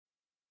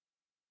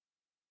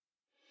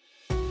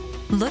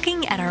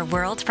Looking at our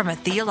world from a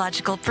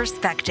theological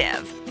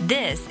perspective.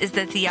 This is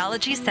the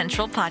Theology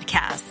Central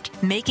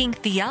Podcast, making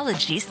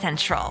theology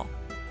central.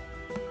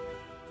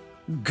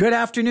 Good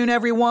afternoon,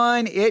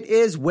 everyone. It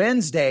is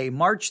Wednesday,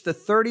 March the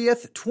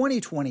 30th,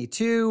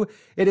 2022.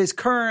 It is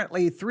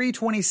currently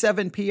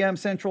 3:27 p.m.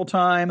 Central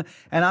Time,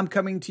 and I'm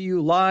coming to you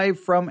live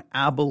from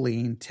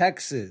Abilene,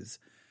 Texas.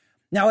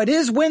 Now, it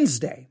is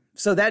Wednesday,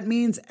 so that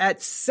means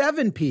at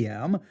 7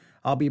 p.m.,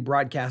 I'll be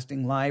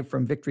broadcasting live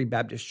from Victory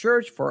Baptist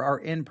Church for our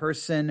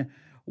in-person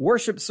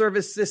worship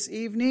service this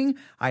evening.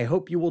 I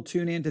hope you will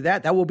tune into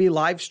that. That will be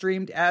live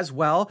streamed as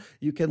well.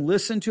 You can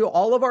listen to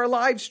all of our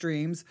live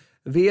streams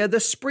via the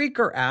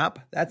Spreaker app.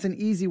 That's an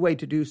easy way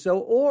to do so.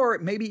 Or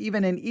maybe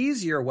even an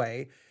easier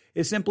way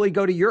is simply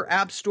go to your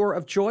app store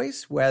of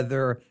choice,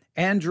 whether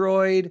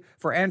Android,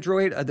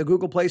 the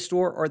Google Play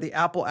Store or the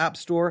Apple App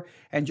Store,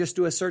 and just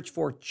do a search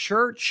for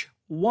Church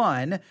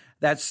One.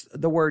 That's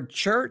the word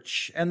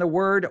church and the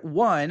word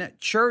one,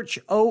 Church,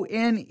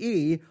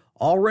 O-N-E,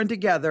 all run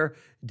together.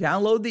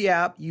 Download the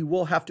app. You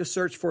will have to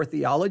search for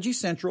Theology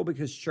Central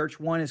because Church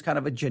One is kind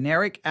of a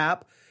generic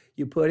app.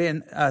 You put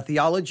in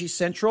Theology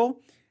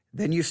Central,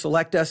 then you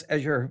select us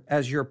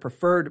as your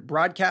preferred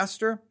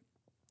broadcaster.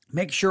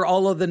 Make sure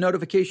all of the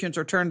notifications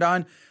are turned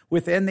on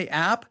within the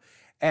app.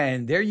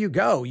 And there you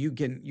go.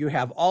 You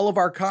have all of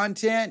our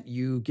content.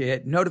 You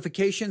get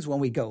notifications when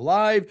we go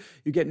live.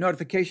 You get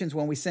notifications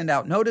when we send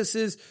out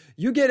notices.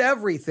 You get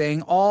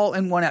everything all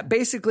in one app.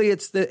 Basically,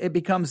 it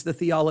becomes the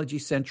Theology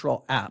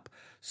Central app.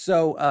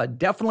 So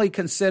definitely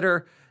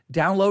consider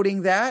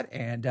downloading that.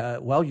 And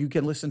you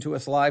can listen to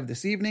us live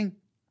this evening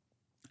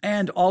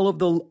and all of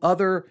the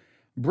other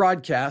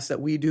broadcasts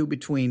that we do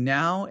between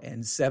now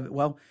and 7.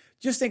 Well,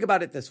 just think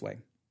about it this way.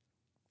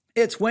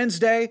 It's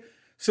Wednesday.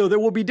 So there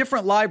will be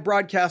different live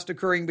broadcasts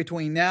occurring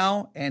between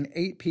now and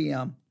 8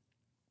 p.m.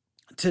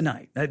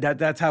 tonight.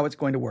 That's how it's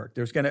going to work.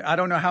 I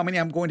don't know how many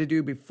I'm going to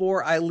do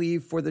before I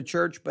leave for the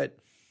church, but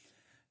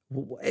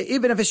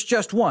even if it's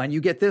just one,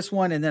 you get this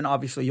one, and then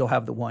obviously you'll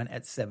have the one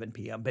at 7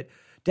 p.m. But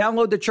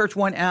download the Church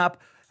One app.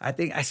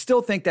 I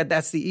still think that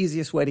that's the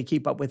easiest way to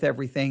keep up with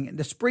everything.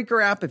 The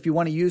Spreaker app, if you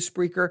want to use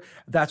Spreaker,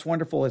 that's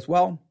wonderful as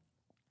well.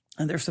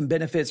 And there's some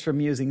benefits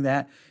from using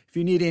that. If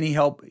you need any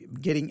help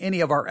getting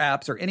any of our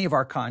apps or any of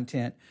our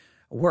content,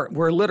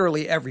 we're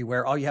literally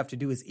everywhere. All you have to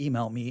do is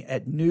email me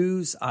at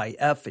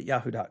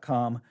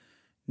newsif@yahoo.com,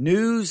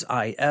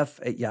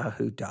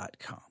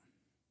 newsif@yahoo.com.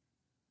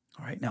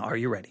 All right, now are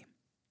you ready?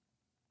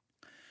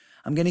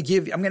 I'm going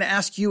to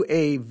ask you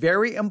a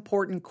very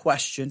important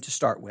question to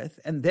start with.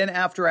 And then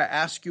after I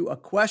ask you a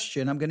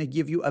question, I'm going to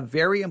give you a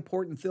very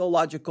important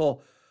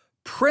theological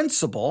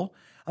principle,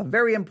 a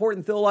very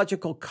important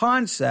theological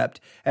concept,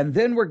 and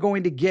then we're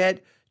going to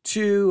get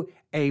to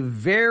a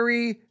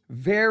very,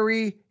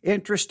 very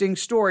interesting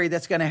story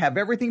that's going to have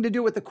everything to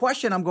do with the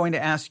question I'm going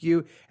to ask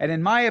you, and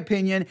in my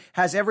opinion,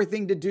 has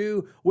everything to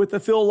do with the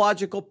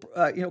theological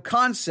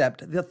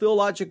concept, the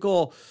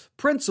theological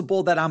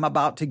principle that I'm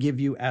about to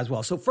give you as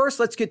well. So first,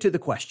 let's get to the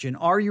question.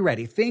 Are you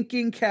ready?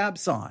 Thinking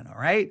caps on,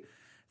 all right?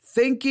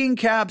 Thinking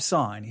caps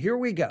on. Here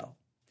we go.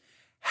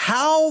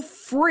 How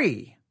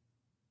free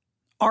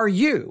are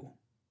you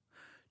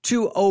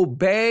to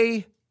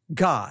obey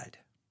God?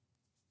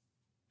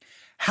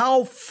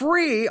 How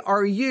free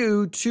are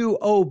you to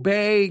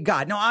obey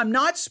God? Now, I'm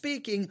not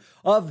speaking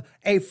of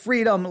a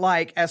freedom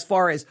like as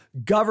far as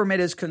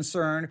government is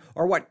concerned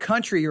or what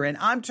country you're in.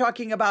 I'm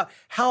talking about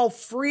how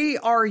free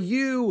are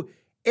you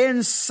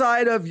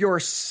inside of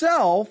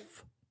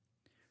yourself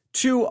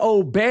to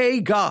obey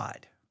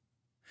God?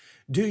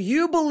 Do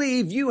you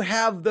believe you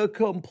have the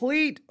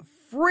complete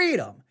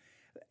freedom?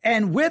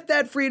 And with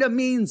that freedom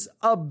means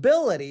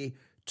ability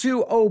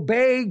to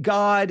obey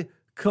God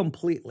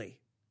completely.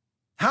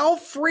 How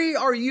free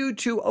are you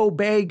to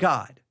obey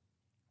God?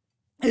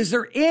 Is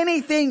there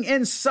anything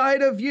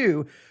inside of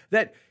you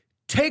that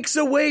takes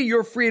away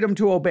your freedom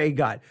to obey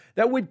God,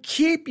 that would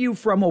keep you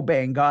from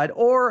obeying God,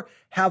 or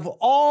have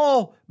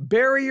all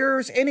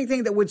barriers,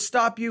 anything that would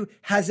stop you,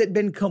 has it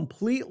been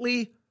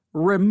completely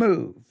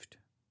removed?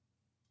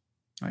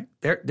 All right,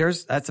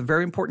 that's a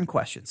very important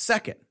question.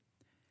 Second,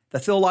 the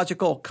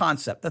theological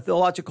concept, the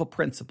theological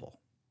principle.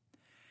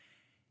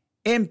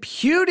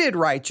 Imputed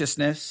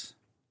righteousness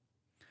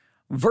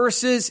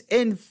versus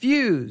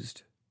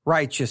infused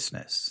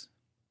righteousness.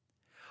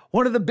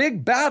 One of the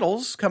big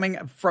battles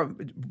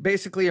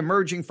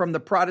emerging from the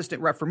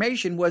Protestant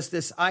Reformation was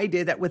this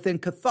idea that within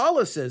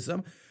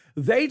Catholicism,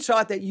 they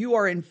taught that you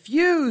are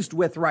infused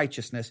with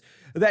righteousness,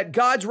 that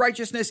God's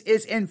righteousness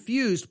is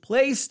infused,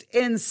 placed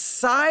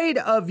inside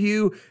of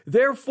you,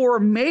 therefore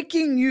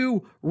making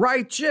you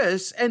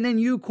righteous, and then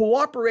you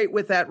cooperate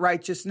with that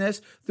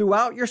righteousness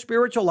throughout your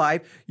spiritual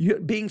life,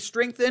 being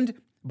strengthened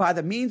by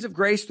the means of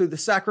grace through the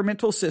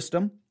sacramental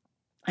system,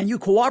 And you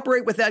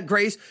cooperate with that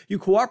grace, you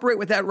cooperate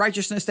with that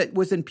righteousness that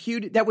was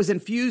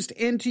infused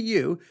into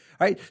you,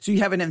 right? So you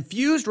have an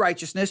infused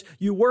righteousness,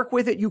 you work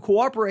with it, you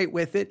cooperate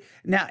with it.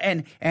 Now,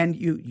 and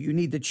you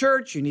need the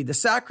church, you need the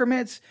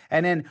sacraments.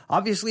 And then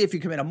obviously if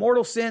you commit a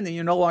mortal sin, then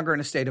you're no longer in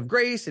a state of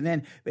grace. And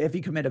then if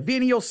you commit a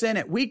venial sin,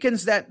 it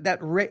weakens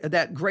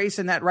that grace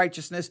and that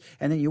righteousness.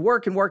 And then you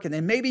work, and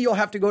then maybe you'll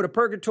have to go to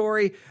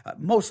purgatory.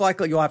 Most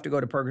likely you'll have to go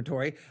to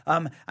purgatory,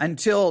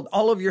 until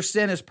all of your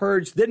sin is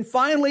purged. Then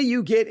finally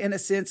you get, in a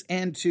sense,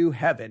 into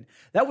heaven.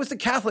 That was the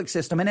Catholic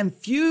system, an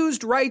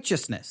infused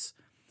righteousness.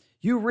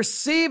 You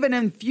receive an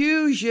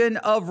infusion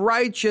of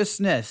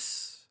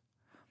righteousness.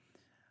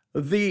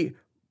 The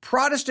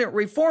Protestant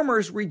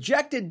reformers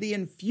rejected the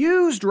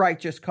infused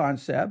righteous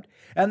concept,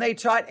 and they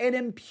taught an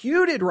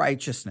imputed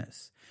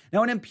righteousness.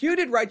 Now, an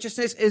imputed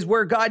righteousness is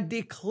where God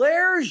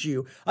declares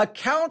you,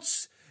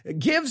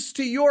 gives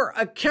to your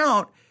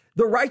account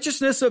the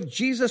righteousness of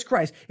Jesus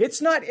Christ.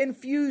 It's not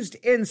infused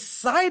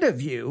inside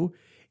of you.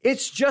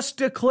 It's just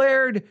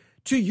declared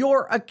to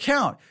your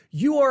account.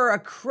 You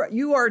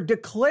are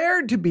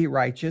declared to be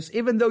righteous,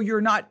 even though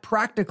you're not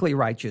practically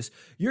righteous.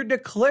 You're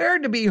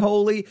declared to be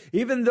holy,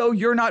 even though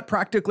you're not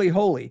practically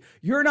holy.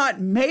 You're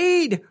not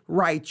made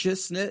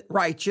righteous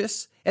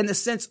in the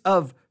sense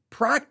of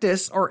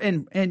practice or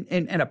in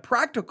a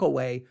practical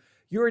way.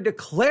 You're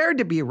declared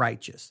to be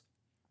righteous.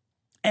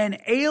 An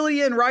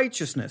alien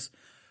righteousness,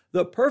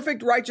 the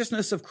perfect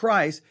righteousness of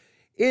Christ,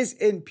 is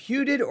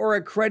imputed or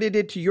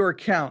accredited to your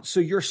account. So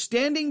you're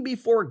standing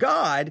before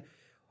God.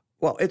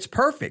 Well, it's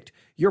perfect.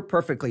 You're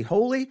perfectly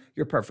holy.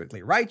 You're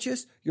perfectly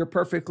righteous. You're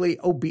perfectly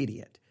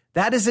obedient.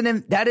 That is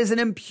an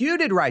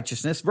imputed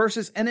righteousness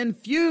versus an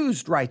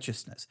infused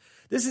righteousness.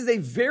 This is a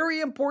very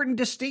important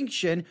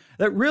distinction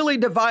that really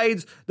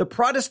divides the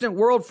Protestant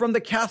world from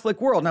the Catholic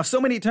world. Now, so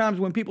many times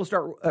when people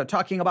start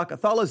talking about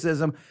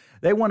Catholicism,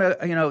 they want to,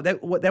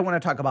 they want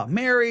to talk about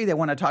Mary. They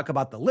want to talk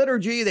about the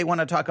liturgy. They want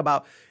to talk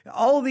about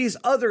all these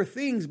other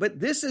things. But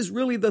this is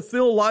really the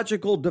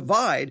theological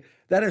divide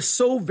that is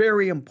so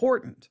very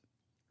important.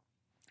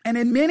 And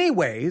in many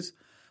ways,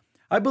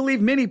 I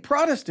believe many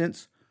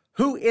Protestants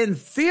who in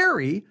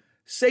theory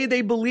say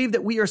they believe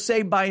that we are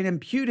saved by an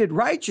imputed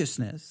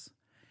righteousness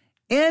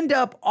end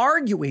up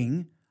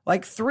arguing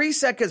like 3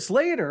 seconds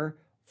later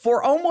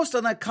for almost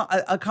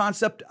a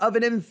concept of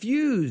an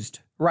infused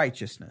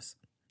righteousness.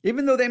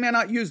 Even though they may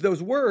not use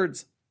those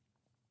words,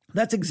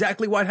 that's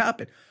exactly what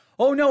happened.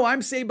 Oh no,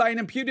 I'm saved by an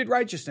imputed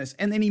righteousness.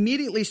 And then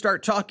immediately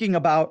start talking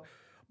about,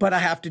 but I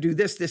have to do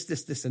this,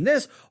 and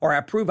this, or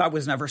I prove I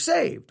was never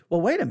saved.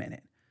 Well, wait a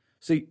minute.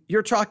 So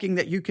you're talking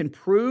that you can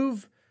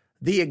prove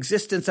the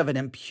existence of an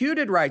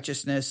imputed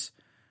righteousness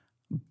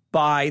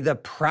by the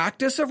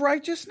practice of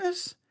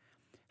righteousness?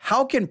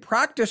 How can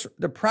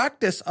the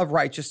practice of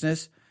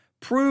righteousness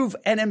prove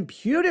an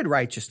imputed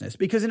righteousness?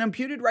 Because an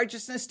imputed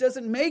righteousness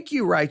doesn't make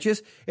you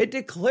righteous. It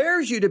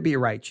declares you to be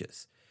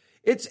righteous.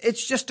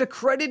 It's just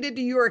accredited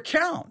to your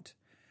account.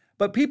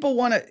 But people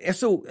want to,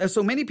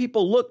 so many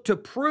people look to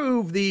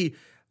prove the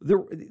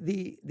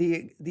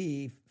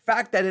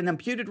fact that an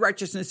imputed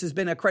righteousness has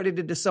been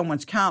accredited to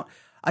someone's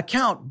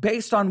account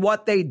based on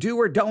what they do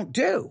or don't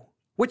do,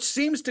 which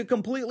seems to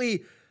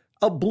completely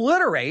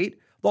obliterate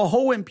the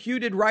whole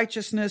imputed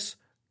righteousness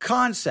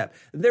concept.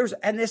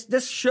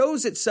 This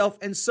shows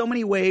itself in so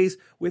many ways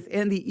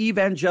within the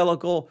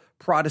evangelical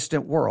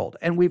Protestant world,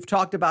 and we've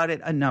talked about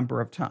it a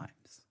number of times.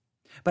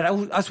 But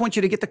I just want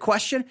you to get the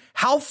question: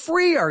 how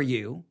free are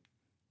you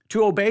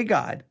to obey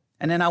God?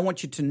 And then I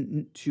want you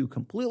to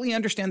completely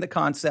understand the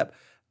concept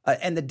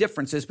and the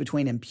differences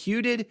between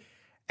imputed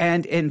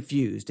and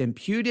infused.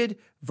 Imputed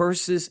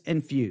versus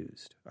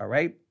infused, all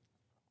right?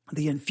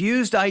 The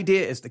infused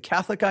idea is the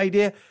Catholic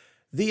idea.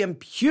 The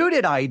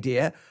imputed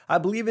idea, I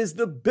believe, is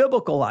the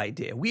biblical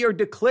idea. We are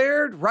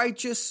declared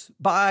righteous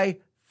by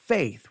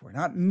faith. We're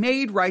not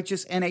made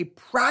righteous in a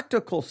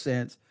practical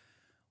sense.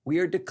 We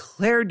are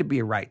declared to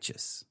be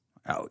righteous.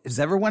 Oh, does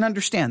everyone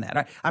understand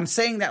that? I'm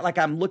saying that like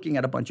I'm looking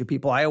at a bunch of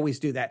people. I always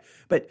do that.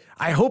 But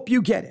I hope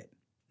you get it.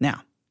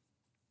 Now,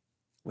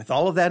 with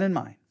all of that in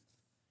mind,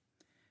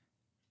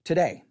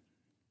 today,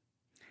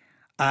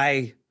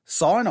 I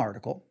saw an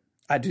article.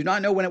 I do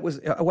not know when it was.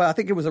 Well, I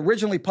think it was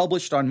originally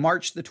published on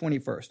March the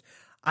 21st.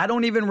 I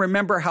don't even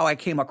remember how I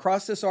came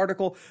across this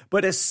article,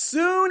 but as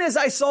soon as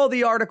I saw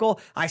the article,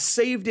 I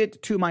saved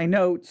it to my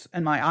notes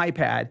and my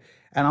iPad.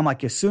 And I'm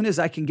like, as soon as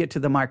I can get to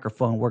the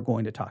microphone, we're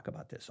going to talk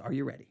about this. Are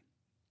you ready?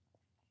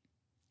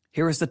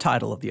 Here is the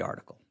title of the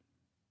article.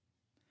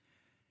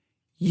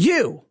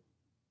 You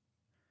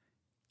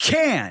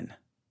can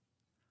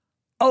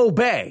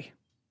obey.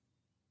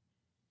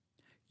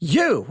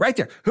 You, right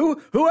there.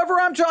 Whoever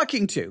I'm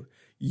talking to,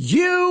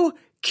 you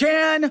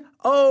can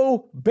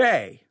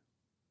obey.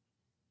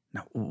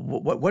 Now,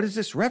 what is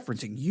this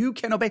referencing? You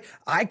can obey.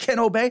 I can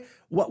obey.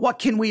 What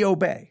can we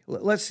obey?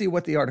 Let's see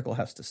what the article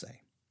has to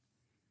say.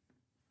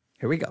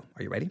 Here we go.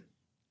 Are you ready?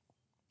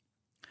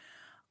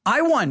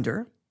 I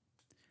wonder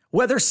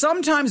whether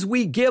sometimes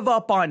we give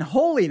up on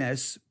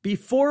holiness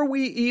before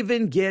we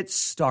even get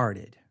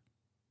started.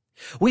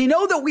 We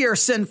know that we are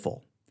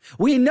sinful.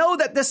 We know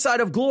that this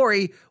side of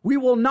glory, we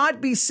will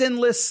not be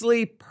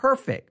sinlessly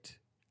perfect.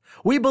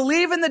 We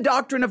believe in the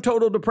doctrine of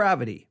total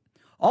depravity.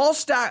 All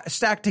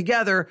stacked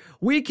together,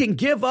 we can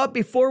give up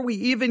before we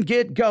even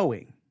get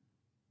going.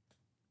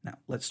 Now,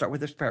 let's start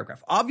with this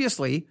paragraph.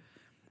 Obviously,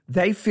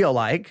 they feel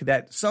like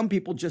that some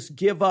people just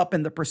give up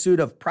in the pursuit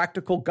of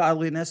practical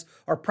godliness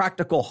or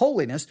practical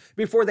holiness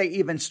before they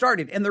even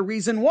started. And the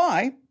reason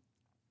why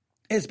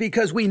is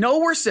because we know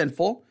we're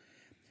sinful.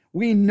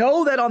 We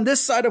know that on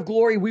this side of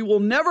glory, we will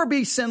never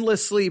be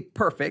sinlessly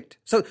perfect.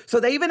 So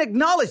they even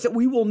acknowledge that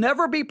we will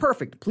never be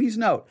perfect. Please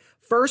note,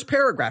 first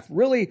paragraph,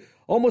 really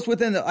almost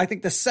within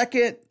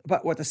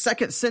the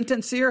second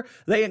sentence here,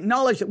 they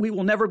acknowledge that we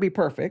will never be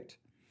perfect.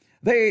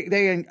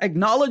 They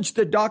acknowledge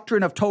the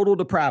doctrine of total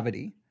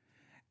depravity.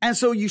 And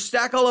so you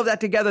stack all of that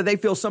together, they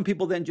feel some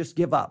people then just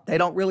give up. They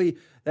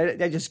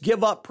just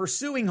give up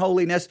pursuing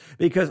holiness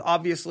because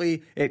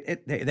obviously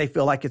they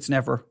feel like it's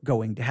never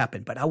going to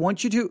happen. But I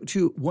want you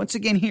to once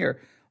again here,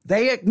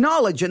 they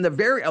acknowledge in the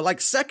very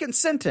second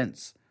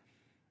sentence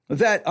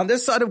that on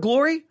this side of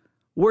glory,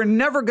 we're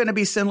never going to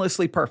be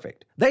sinlessly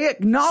perfect. They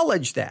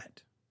acknowledge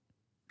that.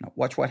 Now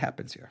watch what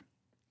happens here.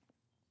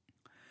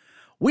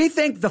 We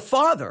thank the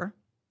Father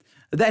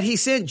that he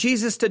sent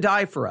Jesus to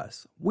die for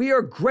us. We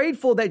are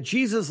grateful that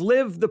Jesus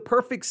lived the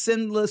perfect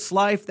sinless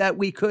life that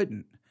we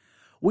couldn't.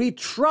 We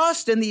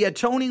trust in the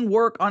atoning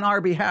work on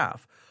our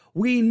behalf.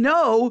 We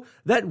know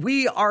that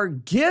we are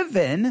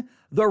given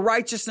the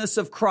righteousness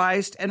of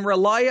Christ and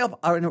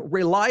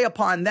rely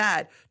upon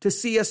that to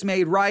see us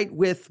made right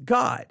with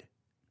God.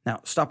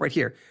 Now, stop right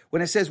here.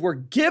 When it says we're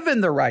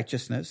given the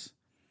righteousness,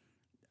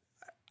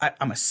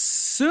 I'm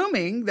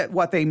assuming that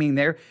what they mean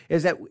there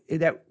is that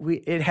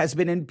it has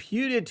been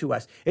imputed to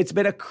us. It's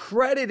been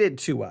accredited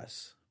to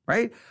us,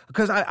 right?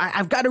 Because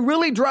I've got to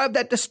really drive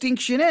that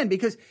distinction in,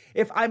 because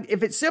if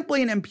it's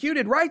simply an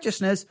imputed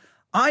righteousness,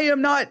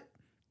 I'm not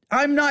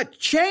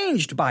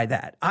changed by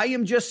that.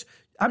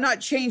 I'm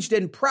not changed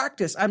in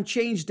practice. I'm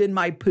changed in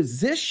my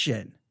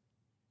position.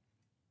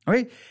 All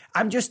right?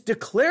 I'm just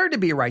declared to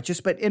be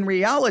righteous, but in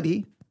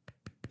reality,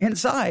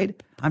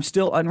 inside, I'm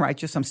still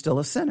unrighteous. I'm still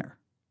a sinner.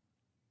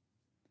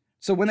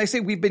 So when they say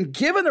we've been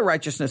given the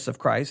righteousness of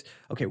Christ,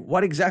 okay,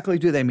 what exactly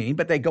do they mean?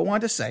 But they go on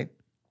to say,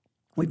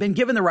 we've been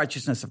given the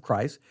righteousness of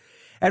Christ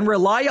and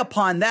rely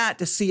upon that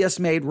to see us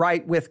made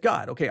right with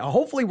God. Okay,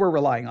 hopefully we're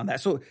relying on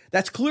that. So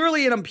that's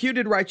clearly an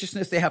imputed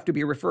righteousness they have to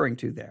be referring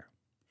to there.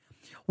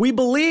 We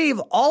believe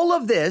all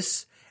of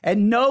this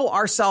and know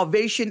our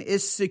salvation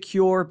is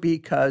secure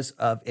because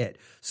of it.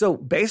 So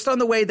based on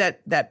the way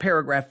that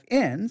paragraph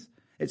ends,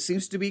 it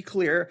seems to be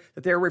clear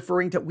that they're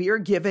referring to we are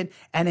given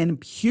an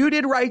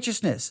imputed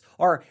righteousness,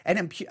 or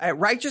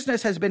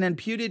righteousness has been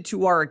imputed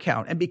to our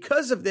account. And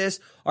because of this,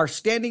 our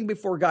standing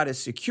before God is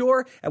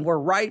secure and we're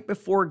right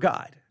before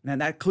God.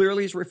 And that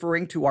clearly is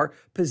referring to our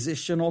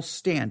positional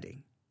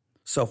standing.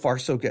 So far,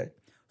 so good.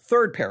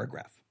 Third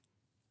paragraph.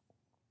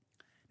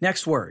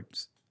 Next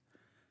words.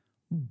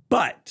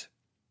 But.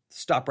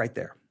 Stop right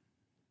there.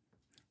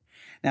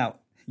 Now,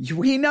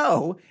 we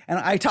know, and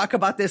I talk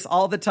about this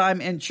all the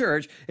time in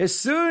church, as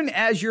soon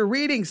as you're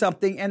reading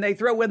something and they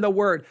throw in the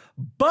word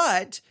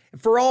but,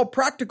 for all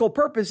practical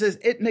purposes,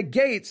 it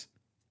negates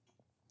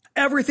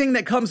everything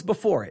that comes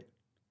before it.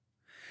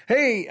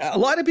 Hey, a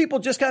lot of people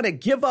just kind of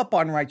give up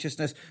on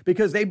righteousness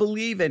because they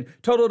believe in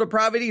total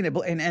depravity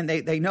and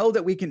they know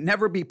that we can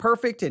never be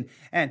perfect and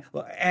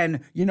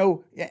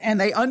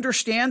they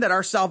understand that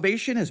our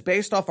salvation is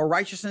based off a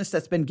righteousness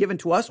that's been given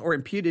to us or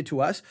imputed to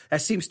us.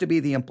 That seems to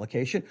be the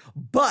implication.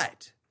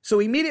 But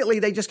so immediately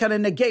they just kind of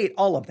negate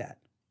all of that.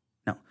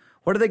 Now,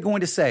 what are they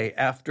going to say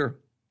after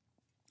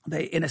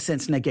they, in a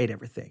sense, negate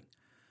everything?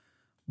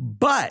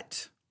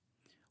 But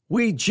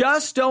we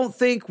just don't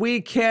think we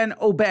can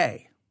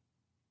obey.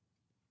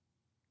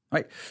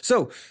 Right.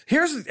 So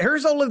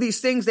here's all of these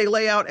things they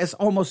lay out as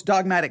almost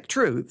dogmatic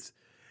truths,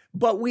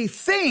 but we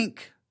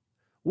think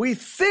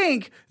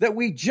that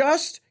we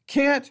just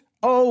can't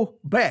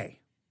obey.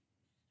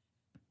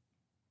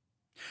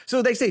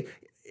 So they say,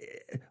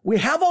 we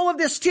have all of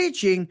this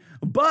teaching,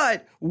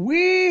 but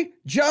we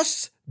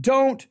just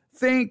don't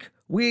think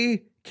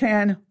we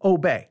can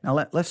obey.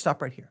 Now let's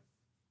stop right here.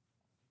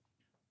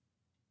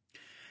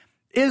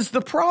 Is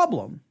the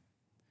problem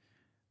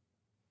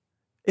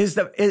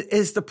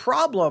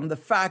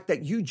the fact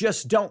that you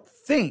just don't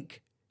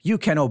think you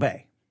can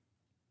obey?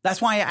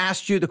 That's why I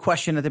asked you the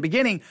question at the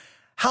beginning,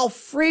 how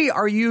free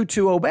are you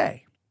to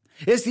obey?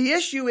 The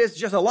issue is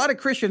just a lot of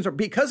Christians are,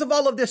 because of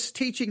all of this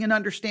teaching and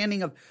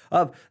understanding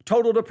of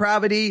total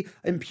depravity,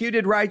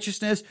 imputed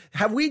righteousness,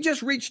 have we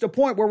just reached a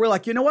point where we're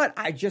like, you know what?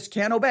 I just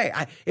can't obey.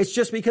 It's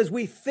just because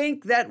we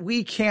think that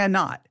we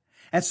cannot.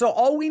 And so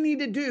all we need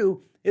to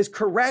do is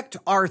correct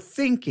our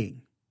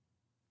thinking.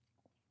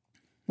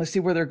 Let's see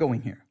where they're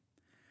going here.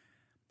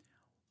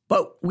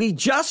 But we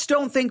just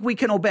don't think we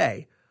can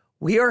obey.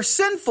 We are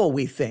sinful,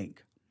 we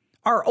think.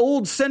 Our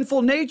old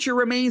sinful nature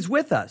remains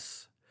with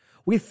us.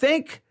 We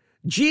think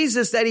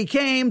Jesus, that he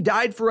came,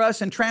 died for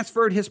us, and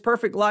transferred his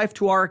perfect life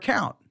to our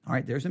account. All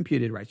right, there's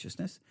imputed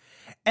righteousness.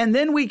 And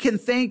then we can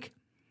think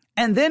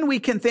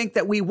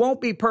that we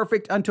won't be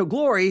perfect until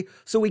glory,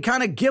 so we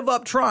kind of give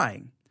up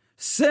trying.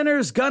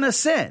 Sinners gonna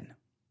sin.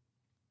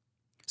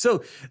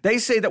 So they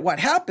say that what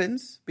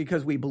happens,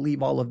 because we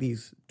believe all of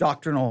these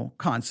doctrinal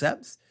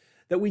concepts,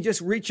 that we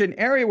just reach an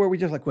area where we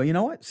just like, well, you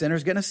know what?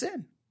 Sinners gonna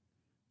sin.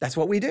 That's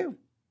what we do.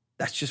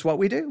 That's just what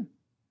we do.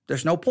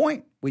 There's no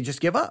point. We just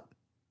give up.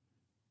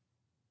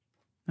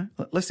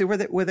 Let's see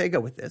where they go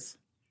with this.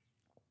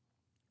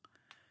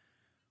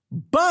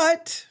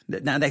 But,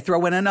 now they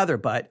throw in another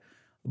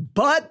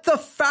but the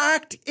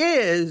fact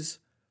is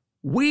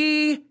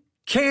we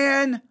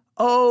can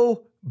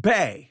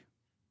obey.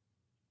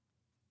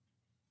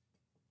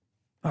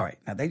 All right,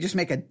 now they just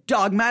make a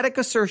dogmatic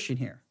assertion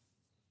here.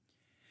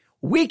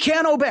 We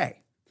can obey.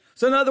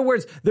 So in other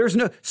words,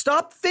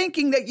 stop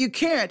thinking that you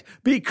can't,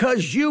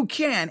 because you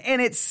can.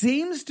 And it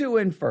seems to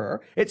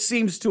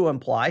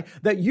imply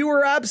that you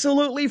are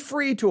absolutely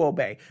free to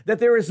obey, that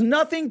there is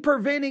nothing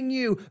preventing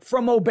you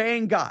from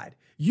obeying God.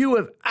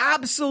 You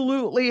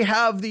absolutely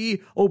have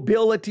the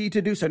ability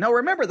to do so. Now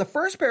remember, the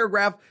first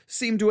paragraph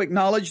seemed to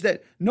acknowledge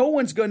that no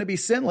one's going to be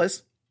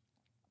sinless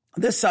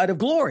this side of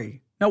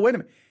glory. Now wait a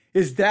minute.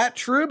 Is that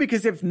true?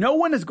 Because if no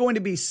one is going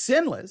to be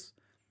sinless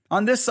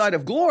on this side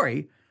of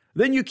glory,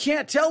 then you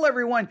can't tell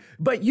everyone,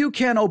 but you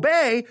can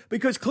obey,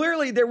 because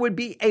clearly there would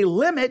be a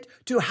limit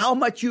to how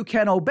much you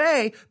can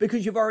obey,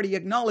 because you've already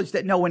acknowledged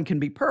that no one can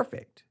be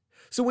perfect.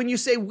 So when you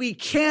say we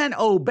can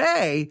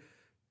obey,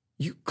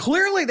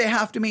 clearly they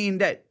have to mean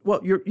that,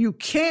 well, you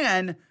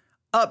can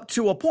up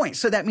to a point.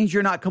 So that means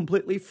you're not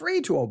completely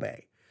free to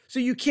obey. So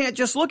you can't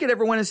just look at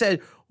everyone and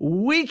say,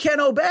 we can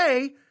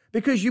obey,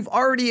 because you've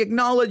already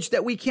acknowledged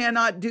that we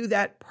cannot do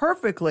that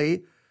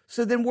perfectly.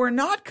 So then we're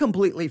not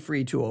completely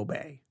free to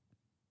obey.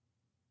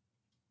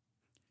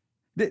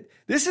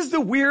 This is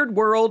the weird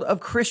world of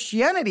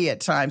Christianity at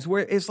times,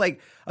 where it's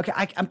like, okay,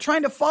 I'm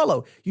trying to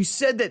follow. You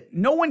said that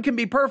no one can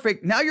be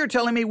perfect. Now you're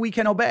telling me we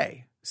can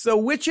obey. So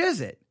which is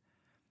it?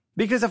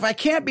 Because if I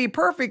can't be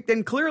perfect,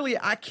 then clearly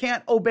I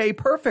can't obey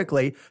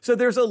perfectly. So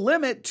there's a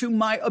limit to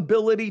my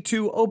ability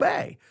to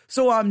obey.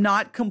 So I'm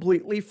not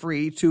completely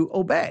free to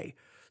obey.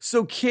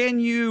 So can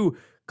you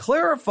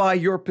clarify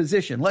your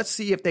position? Let's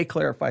see if they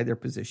clarify their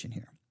position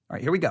here. All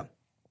right, here we go.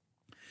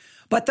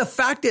 But the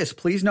fact is,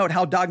 please note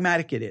how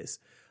dogmatic it is.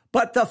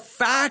 But the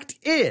fact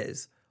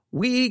is,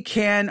 we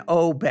can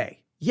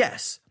obey.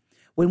 Yes,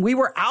 when we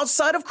were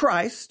outside of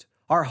Christ,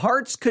 our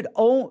hearts could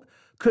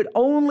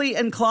only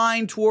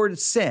incline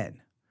towards sin.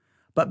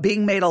 But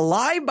being made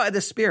alive by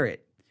the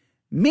Spirit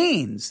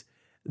means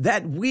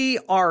that we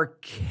are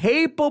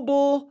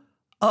capable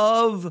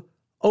of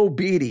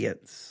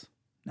obedience.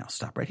 Now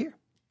stop right here.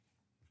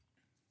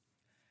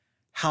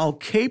 How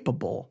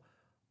capable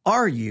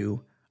are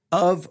you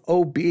of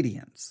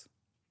obedience?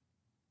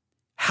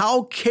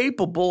 How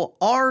capable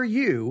are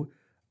you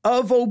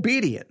of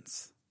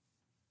obedience?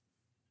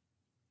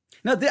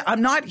 Now,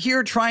 I'm not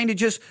here trying to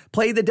just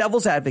play the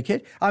devil's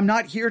advocate. I'm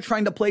not here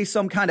trying to play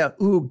some kind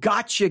of,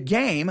 gotcha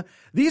game.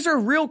 These are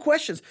real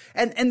questions.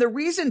 And the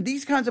reason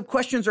these kinds of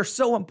questions are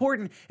so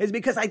important is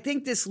because I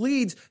think this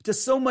leads to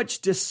so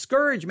much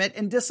discouragement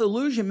and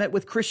disillusionment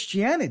with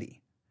Christianity.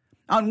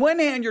 On one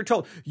hand, you're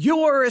told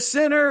you are a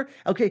sinner,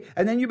 okay,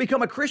 and then you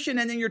become a Christian,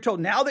 and then you're told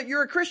now that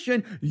you're a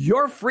Christian,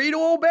 you're free to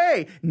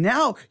obey.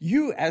 Now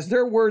you, as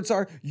their words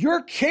are,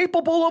 you're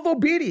capable of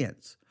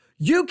obedience.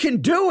 You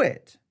can do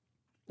it.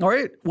 All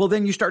right. Well,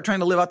 then you start trying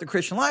to live out the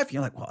Christian life.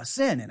 You're like, well, I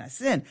sin and I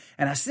sin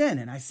and I sin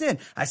and I sin.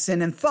 I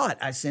sin in thought.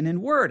 I sin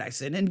in word. I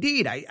sin in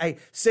deed. I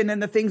sin in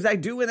the things I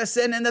do, and I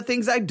sin in the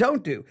things I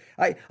don't do.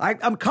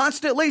 I'm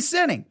constantly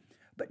sinning.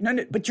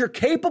 But you're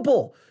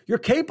capable. You're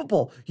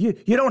capable. You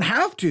don't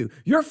have to.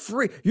 You're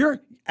free.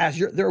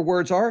 Their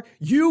words are,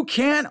 you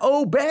can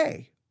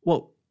obey.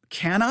 Well,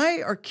 can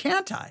I or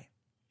can't I?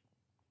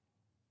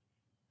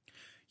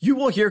 You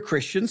will hear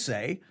Christians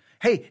say,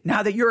 hey,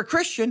 now that you're a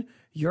Christian,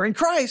 you're in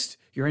Christ,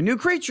 you're a new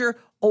creature,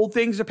 old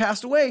things have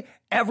passed away,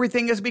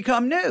 everything has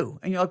become new.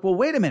 And you're like, well,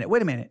 wait a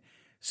minute.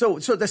 So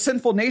the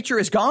sinful nature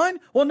is gone?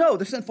 Well, no,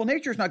 the sinful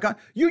nature is not gone.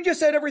 You just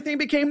said everything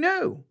became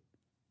new.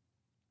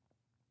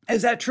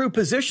 Is that true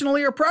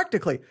positionally or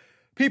practically?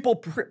 People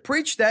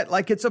preach that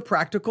like it's a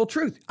practical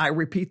truth. I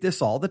repeat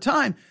this all the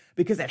time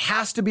because it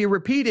has to be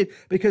repeated,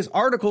 because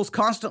articles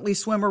constantly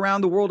swim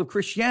around the world of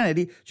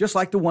Christianity, just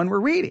like the one we're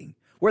reading,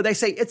 where they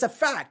say it's a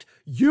fact.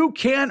 You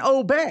can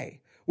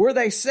obey, where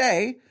they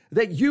say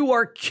that you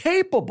are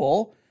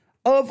capable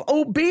of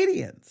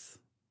obedience.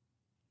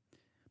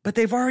 But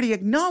they've already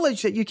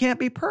acknowledged that you can't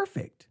be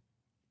perfect.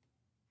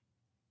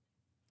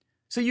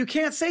 So you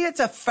can't say it's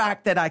a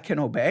fact that I can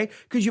obey,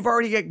 because you've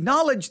already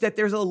acknowledged that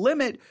there's a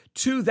limit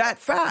to that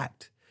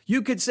fact.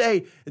 You could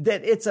say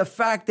that it's a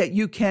fact that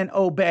you can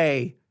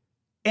obey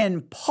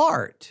in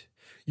part.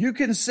 You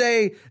can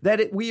say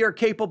that we are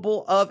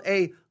capable of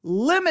a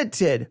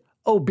limited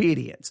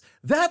obedience.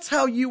 That's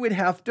how you would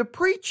have to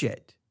preach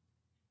it.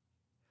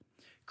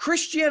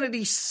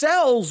 Christianity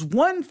sells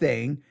one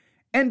thing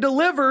and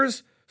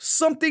delivers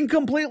something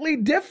completely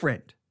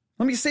different.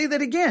 Let me say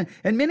that again.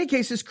 In many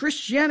cases,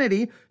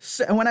 Christianity,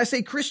 and when I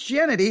say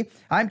Christianity,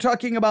 I'm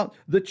talking about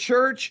the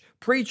church,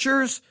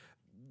 preachers,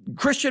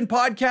 Christian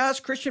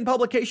podcasts, Christian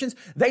publications.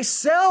 They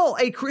sell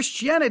a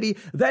Christianity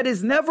that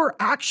is never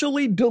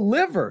actually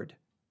delivered.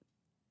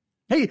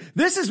 Hey,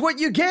 this is what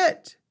you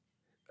get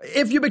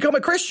if you become a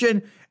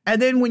Christian.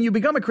 And then when you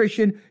become a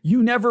Christian,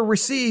 you never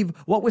receive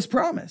what was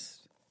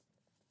promised.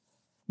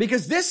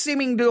 Because this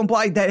seeming to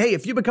imply that, hey,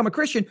 if you become a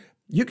Christian,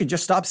 you can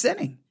just stop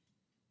sinning.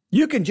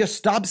 You can just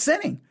stop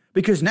sinning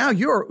because now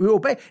you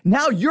obey.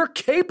 Now you're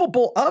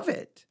capable of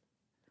it.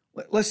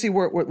 Let's see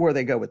where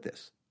they go with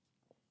this.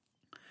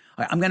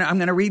 All right, I'm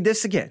gonna read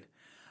this again.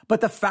 But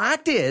the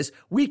fact is,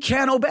 we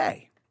can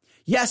obey.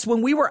 Yes,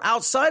 when we were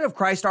outside of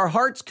Christ, our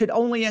hearts could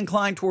only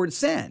incline towards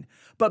sin.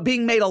 But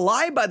being made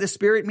alive by the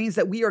Spirit means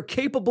that we are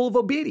capable of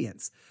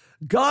obedience.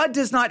 God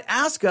does not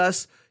ask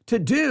us to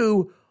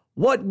do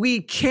what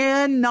we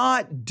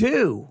cannot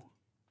do.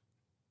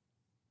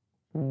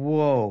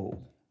 Whoa.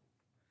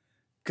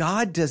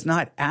 God does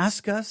not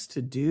ask us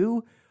to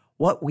do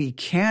what we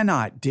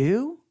cannot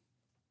do?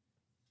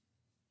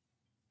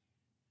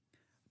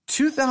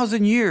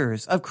 2,000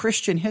 years of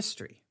Christian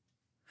history.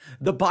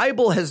 The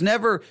Bible has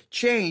never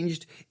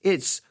changed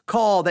its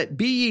call that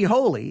be ye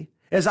holy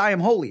as I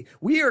am holy.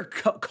 We are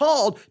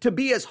called to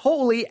be as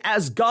holy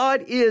as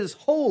God is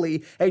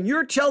holy. And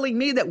you're telling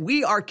me that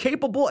we are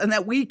capable and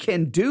that we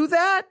can do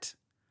that?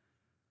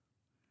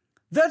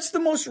 That's the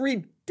most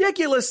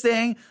ridiculous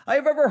thing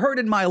I've ever heard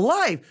in my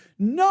life.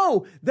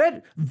 No,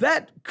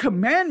 that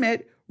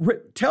commandment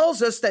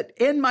tells us that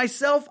in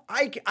myself,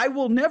 I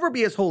will never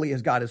be as holy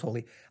as God is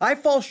holy. I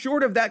fall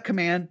short of that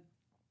command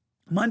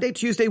Monday,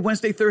 Tuesday,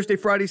 Wednesday, Thursday,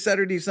 Friday,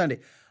 Saturday, Sunday.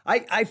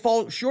 I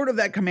fall short of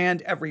that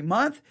command every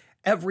month,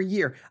 every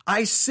year.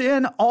 I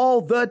sin all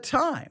the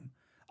time.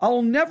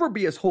 I'll never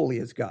be as holy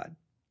as God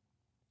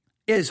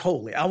is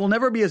holy. I will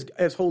never be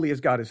as holy as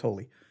God is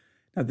holy.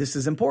 Now, this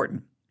is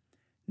important.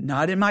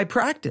 Not in my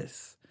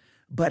practice,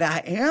 but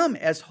I am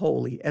as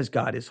holy as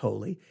God is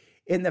holy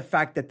in the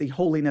fact that the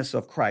holiness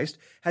of Christ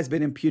has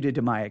been imputed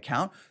to my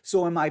account.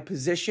 So in my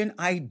position,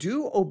 I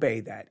do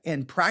obey that.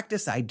 In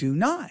practice, I do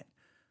not.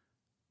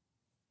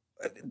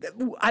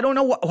 I don't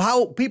know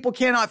how people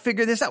cannot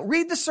figure this out.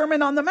 Read the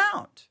Sermon on the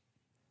Mount.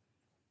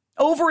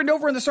 Over and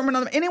over in the Sermon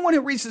on the Mount. Anyone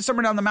who reads the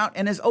Sermon on the Mount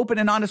and is open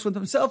and honest with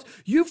themselves,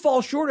 you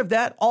fall short of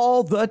that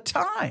all the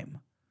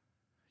time.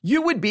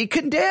 You would be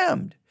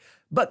condemned.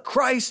 But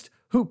Christ,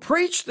 who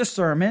preached the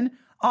sermon,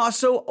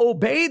 also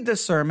obeyed the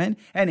sermon,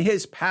 and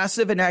his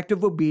passive and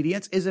active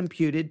obedience is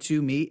imputed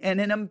to me in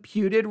an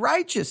imputed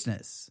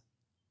righteousness.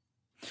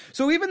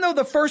 So even though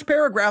the first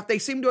paragraph, they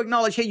seem to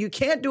acknowledge, hey, you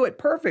can't do it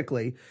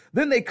perfectly,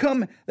 then they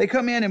come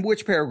in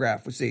which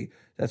paragraph? Let's see.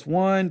 That's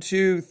 1,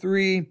 2,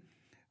 3.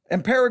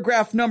 And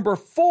paragraph number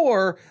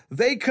 4,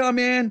 they come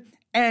in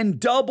and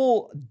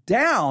double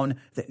down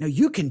that, no,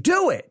 you can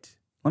do it.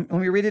 Let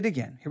me read it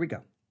again. Here we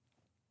go.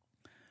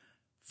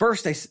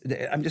 First,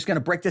 I'm just going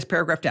to break this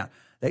paragraph down.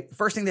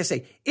 First thing they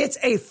say, it's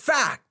a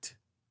fact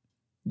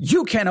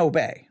you can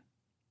obey.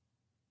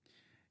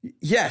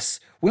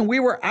 Yes, when we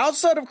were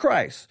outside of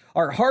Christ,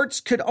 our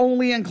hearts could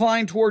only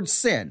incline towards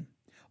sin.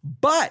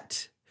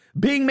 But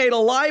being made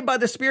alive by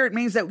the Spirit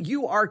means that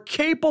you are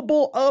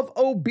capable of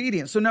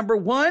obedience. So number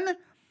 1,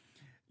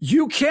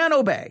 you can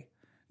obey.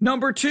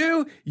 Number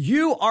 2,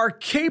 you are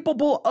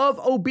capable of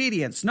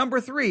obedience. Number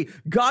 3,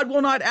 God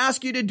will not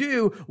ask you to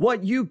do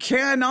what you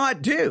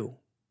cannot do.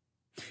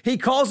 He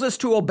calls us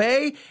to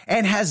obey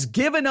and has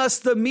given us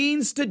the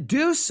means to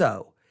do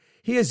so.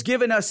 He has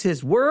given us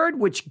his word,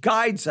 which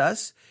guides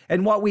us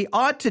and what we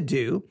ought to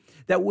do,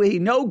 that we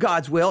know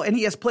God's will, and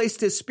he has placed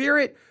his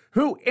Spirit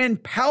who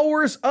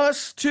empowers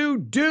us to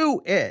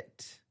do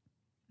it.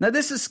 Now,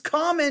 this is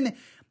common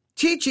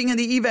teaching in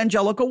the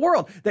evangelical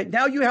world, that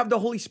now you have the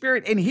Holy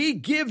Spirit and he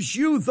gives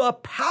you the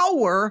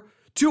power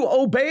to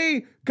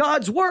obey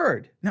God's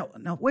word. Now,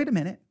 wait a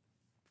minute.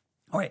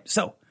 All right,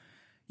 so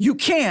you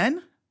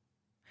can,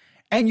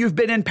 and you've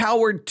been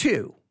empowered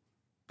to.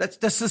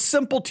 That's a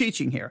simple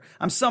teaching here.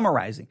 I'm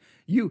summarizing.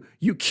 You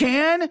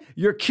can,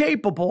 you're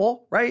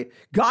capable, right?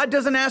 God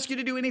doesn't ask you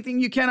to do anything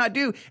you cannot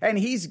do, and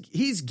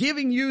he's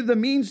giving you the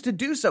means to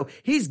do so.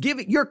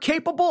 You're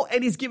capable,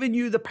 and he's giving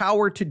you the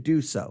power to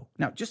do so.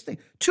 Now, just think,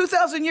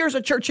 2,000 years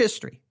of church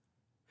history.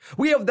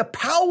 We have the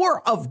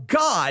power of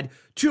God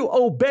to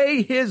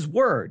obey his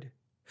word.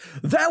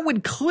 That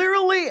would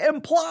clearly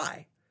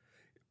imply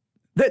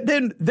that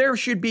then there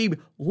should be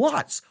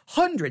lots,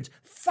 hundreds,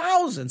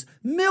 thousands,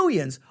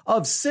 millions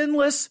of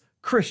sinless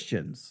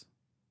Christians,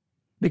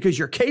 because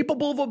you're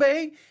capable of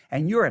obeying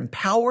and you're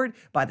empowered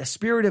by the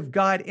Spirit of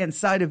God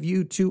inside of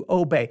you to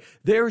obey.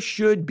 There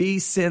should be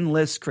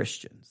sinless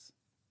Christians.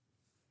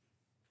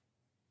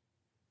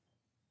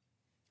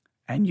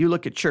 And you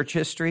look at church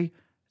history,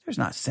 there's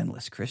not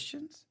sinless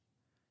Christians.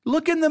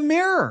 Look in the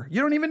mirror.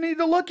 You don't even need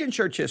to look in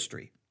church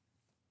history.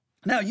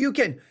 Now, you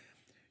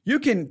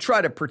can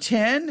try to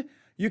pretend,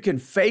 you can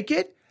fake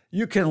it,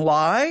 you can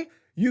lie,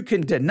 you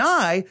can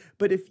deny,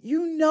 but if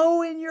you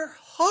know in your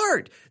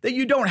heart that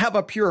you don't have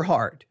a pure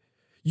heart,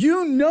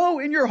 You know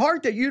in your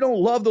heart that you don't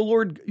love the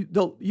Lord.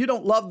 You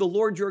don't love the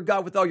Lord your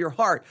God with all your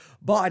heart,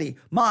 body,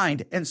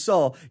 mind, and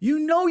soul. You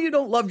know you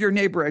don't love your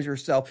neighbor as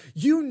yourself.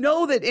 You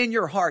know that in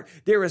your heart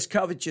there is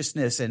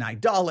covetousness and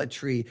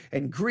idolatry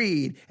and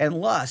greed and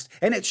lust.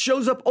 And it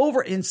shows up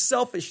over in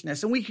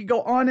selfishness. And we could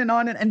go on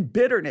and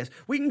bitterness.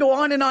 We can go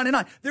on and on and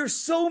on. There's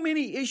so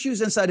many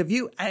issues inside of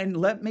you. And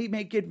let me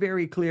make it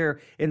very clear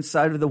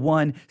inside of the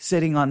one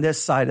sitting on this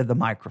side of the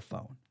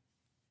microphone.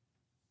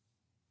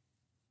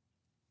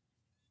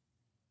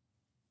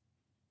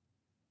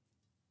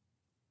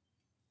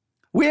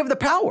 We have the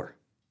power.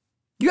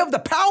 You have the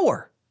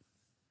power.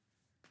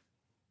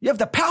 You have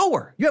the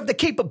power. You have the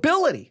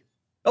capability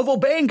of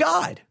obeying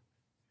God.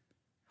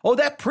 Oh,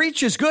 that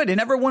preach is good.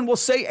 And everyone will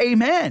say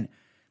amen.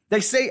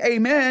 They say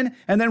amen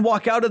and then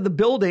walk out of the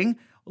building,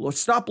 or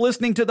stop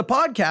listening to the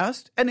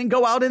podcast, and then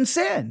go out and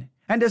sin.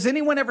 And does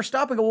anyone ever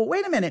stop and go, well,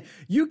 wait a minute.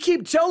 You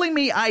keep telling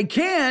me I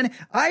can.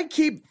 I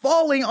keep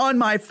falling on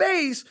my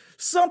face.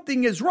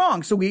 Something is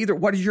wrong. So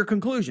what is your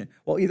conclusion?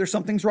 Well, either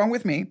something's wrong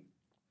with me.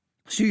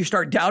 So you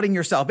start doubting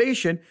your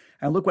salvation,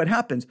 and look what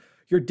happens.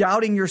 You're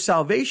doubting your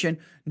salvation,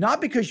 not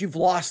because you've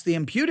lost the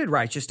imputed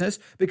righteousness,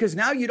 because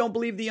now you don't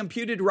believe the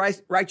imputed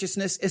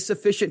righteousness is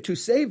sufficient to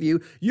save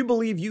you. You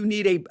believe you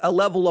need a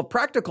level of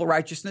practical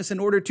righteousness in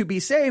order to be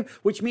saved,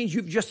 which means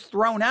you've just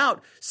thrown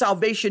out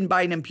salvation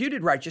by an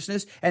imputed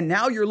righteousness, and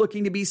now you're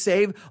looking to be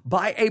saved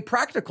by a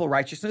practical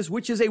righteousness,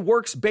 which is a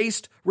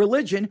works-based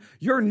religion.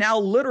 You're now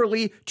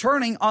literally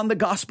turning on the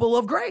gospel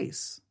of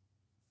grace.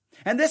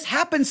 And this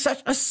happens such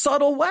a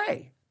subtle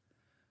way.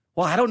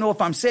 Well, I don't know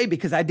if I'm saved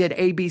because I did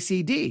A, B,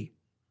 C, D.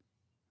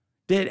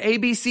 Did A,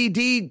 B, C,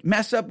 D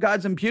mess up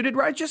God's imputed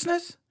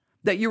righteousness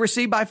that you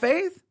receive by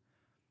faith?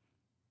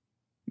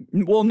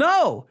 Well,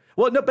 no.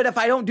 Well, no, but if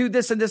I don't do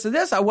this and this and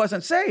this, I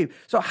wasn't saved.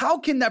 So how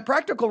can that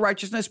practical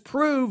righteousness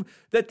prove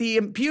that the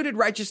imputed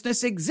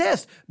righteousness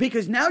exists?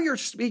 Because now you're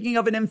speaking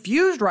of an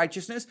infused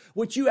righteousness,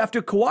 which you have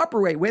to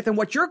cooperate with. And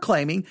what you're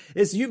claiming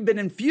is you've been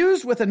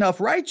infused with enough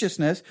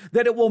righteousness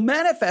that it will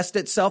manifest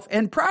itself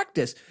in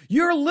practice.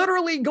 You're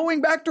literally going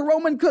back to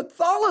Roman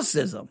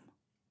Catholicism.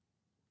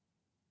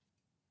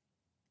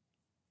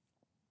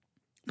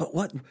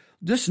 But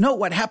just note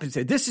what happens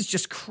here. This is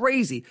just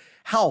crazy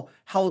how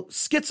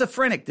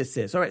schizophrenic this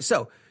is. All right,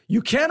 so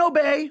you can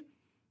obey,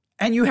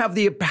 and you have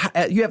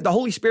the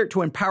Holy Spirit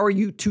to empower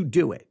you to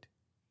do it.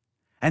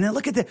 And then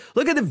look at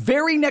the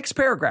very next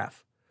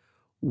paragraph.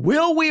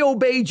 Will we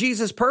obey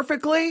Jesus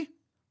perfectly?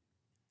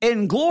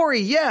 In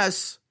glory,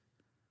 yes,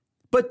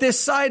 but this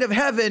side of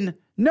heaven,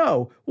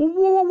 no.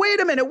 Well, wait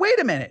a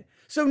minute.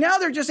 So now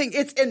they're just saying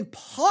it's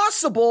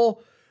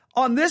impossible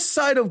on this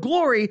side of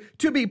glory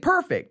to be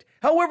perfect.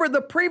 However,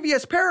 the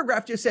previous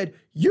paragraph just said,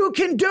 you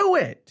can do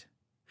it.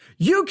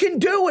 You can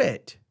do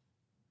it.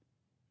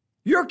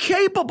 You're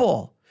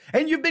capable.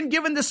 And you've been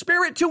given the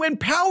Spirit to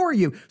empower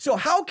you. So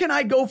how can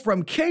I go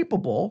from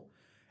capable,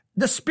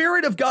 the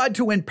Spirit of God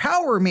to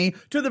empower me,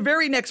 to the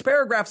very next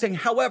paragraph saying,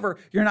 however,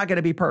 you're not going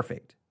to be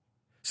perfect?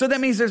 So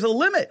that means there's a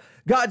limit.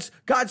 God's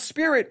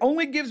Spirit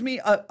only gives me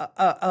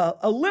a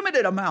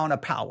limited amount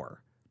of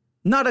power,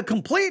 not a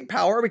complete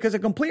power, because a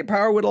complete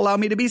power would allow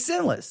me to be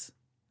sinless.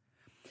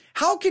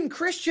 How can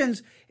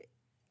Christians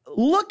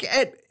look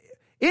at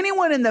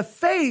anyone in the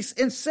face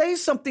and say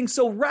something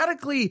so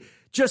radically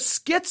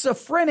just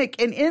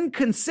schizophrenic and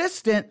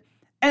inconsistent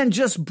and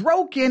just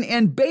broken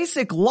in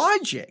basic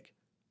logic?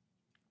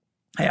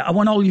 Hey, I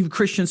want all you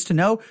Christians to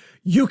know,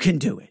 you can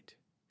do it.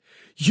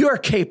 You're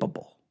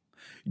capable.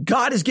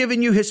 God has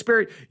given you his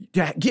Spirit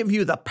to give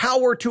you the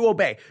power to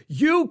obey.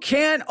 You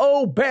can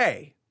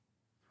obey.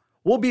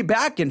 We'll be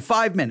back in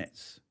 5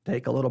 minutes.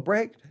 Take a little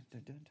break.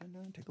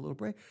 Take a little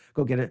break.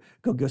 Go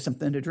get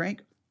something to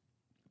drink.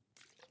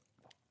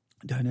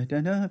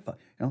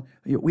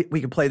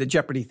 We can play the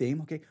Jeopardy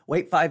theme. Okay,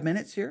 wait 5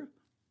 minutes here.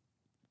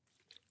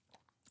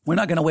 We're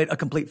not going to wait a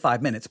complete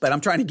 5 minutes, but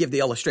I'm trying to give the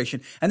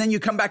illustration. And then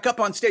you come back up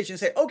on stage and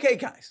say, okay,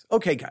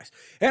 guys.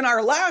 In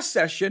our last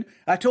session,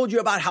 I told you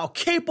about how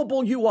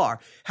capable you are,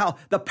 how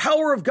the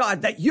power of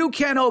God that you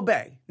can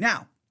obey.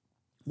 Now,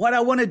 what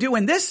I want to do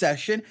in this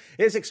session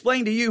is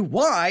explain to you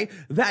why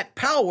that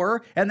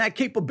power and that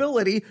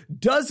capability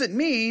doesn't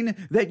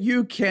mean that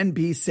you can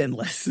be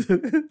sinless.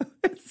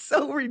 It's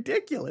so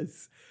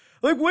ridiculous.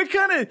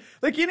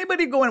 Like,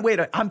 anybody going, wait,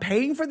 I'm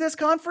paying for this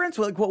conference?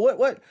 Like,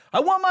 what?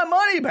 I want my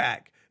money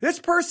back. This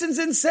person's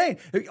insane.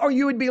 Or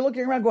you would be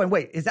looking around going,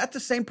 wait, is that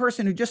the same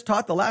person who just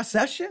taught the last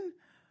session?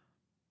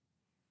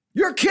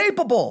 You're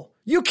capable.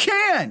 You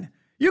can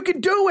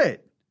do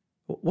it.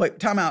 Wait,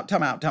 time out.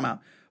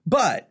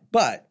 But,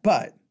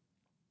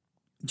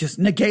 just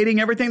negating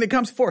everything that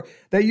comes before.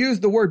 They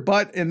use the word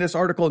but in this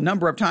article a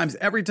number of times,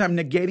 every time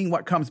negating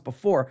what comes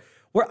before.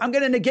 Where I'm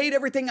going to negate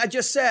everything I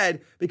just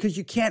said because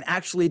you can't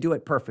actually do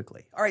it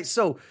perfectly. All right,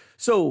 so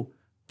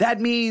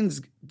that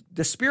means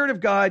the Spirit of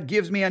God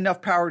gives me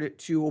enough power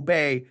to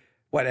obey,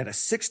 at a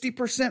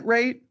 60%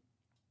 rate,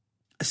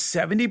 a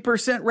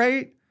 70%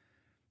 rate,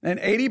 an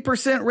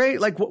 80%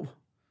 rate? Like,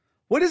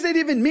 what does that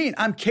even mean?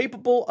 I'm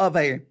capable of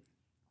a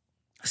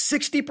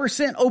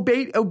 60%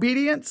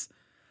 obedience,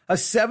 a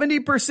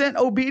 70%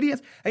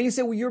 obedience. And you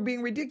say, well, you're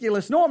being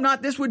ridiculous. No, I'm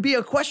not. This would be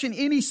a question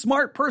any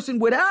smart person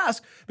would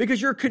ask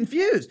because you're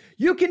confused.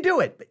 You can do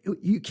it, but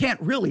you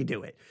can't really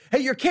do it. Hey,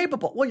 you're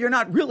capable. Well, you're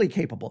not really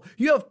capable.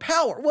 You have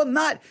power. Well,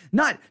 not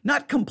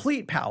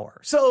complete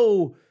power.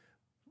 So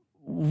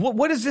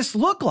what does this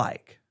look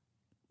like?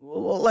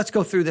 Well, let's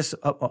go through this.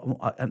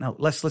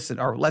 Let's listen,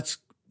 or let's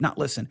not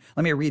listen.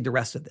 Let me read the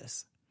rest of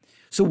this.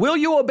 So will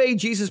you obey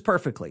Jesus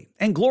perfectly?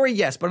 And glory,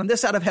 yes, but on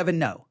this side of heaven,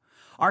 no.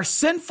 Our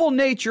sinful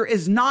nature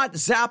is not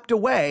zapped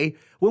away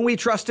when we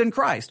trust in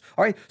Christ.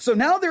 All right. So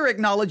now they're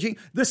acknowledging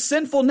the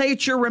sinful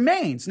nature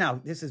remains. Now,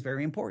 this is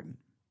very important.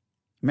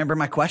 Remember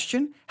my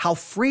question? How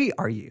free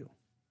are you?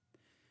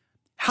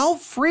 How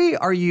free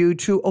are you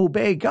to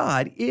obey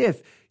God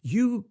if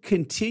you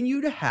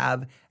continue to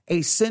have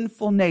a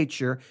sinful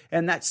nature,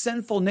 and that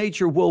sinful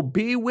nature will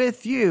be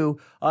with you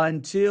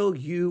until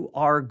you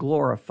are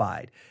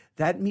glorified?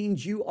 That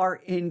means you are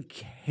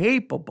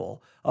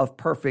incapable of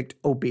perfect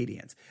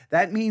obedience.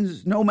 That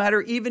means no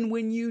matter, even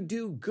when you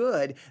do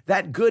good,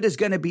 that good is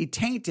going to be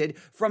tainted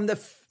from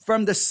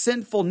the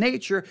sinful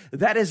nature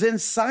that is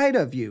inside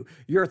of you.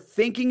 Your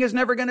thinking is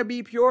never going to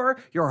be pure.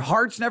 Your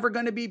heart's never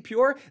going to be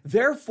pure.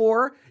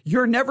 Therefore,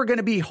 you're never going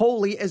to be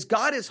holy as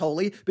God is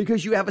holy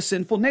because you have a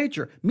sinful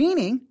nature.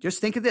 Meaning, just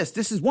think of this.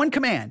 This is one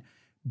command.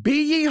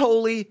 Be ye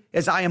holy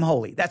as I am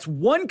holy. That's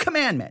one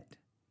commandment.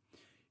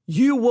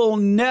 You will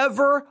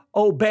never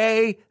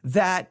obey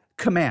that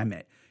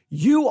commandment.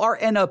 You are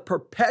in a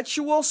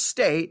perpetual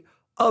state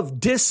of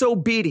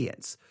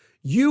disobedience.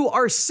 You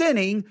are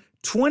sinning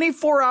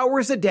 24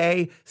 hours a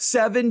day,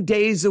 7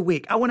 days a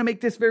week. I want to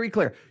make this very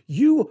clear.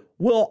 You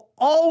will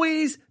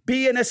always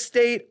be in a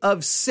state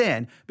of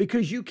sin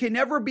because you can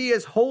never be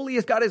as holy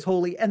as God is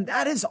holy. And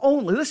that is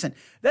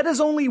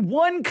only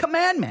one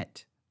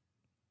commandment.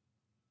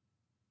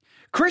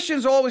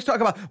 Christians always talk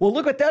about, well,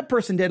 look what that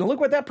person did and look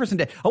what that person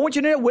did. I want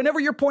you to know, whenever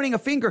you're pointing a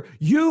finger,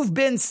 you've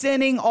been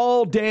sinning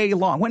all day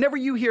long. Whenever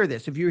you hear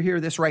this, if you hear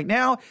this right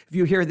now, if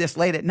you hear this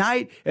late at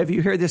night, if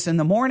you hear this in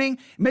the morning,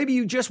 maybe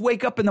you just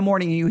wake up in the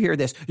morning and you hear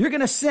this, you're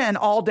going to sin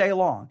all day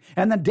long.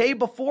 And the day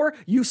before,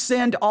 you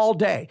sinned all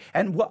day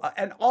and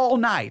all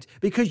night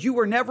because you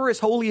were never as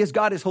holy as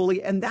God is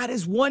holy. And that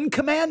is one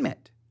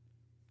commandment.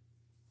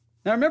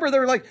 Now, remember,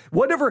 they're like,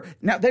 whatever.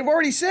 Now, they've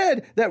already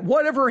said that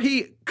whatever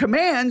he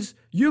commands,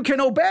 you can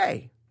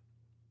obey.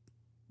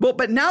 Well,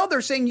 but now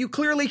they're saying you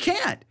clearly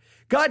can't.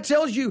 God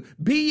tells you,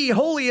 be ye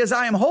holy as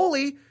I am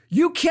holy.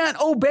 You can't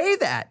obey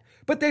that.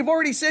 But they've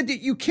already said that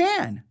you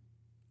can.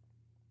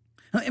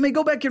 Let me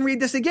go back and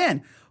read this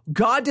again.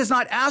 God does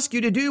not ask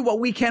you to do what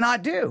we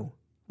cannot do.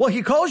 Well,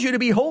 he calls you to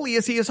be holy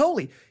as he is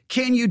holy.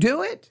 Can you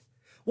do it?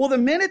 Well, the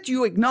minute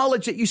you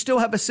acknowledge that you still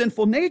have a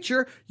sinful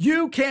nature,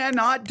 you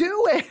cannot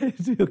do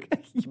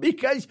it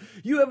because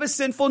you have a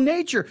sinful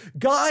nature.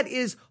 God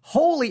is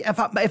holy. If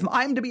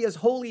I'm to be as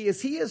holy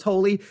as he is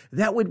holy,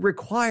 that would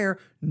require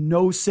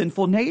no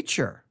sinful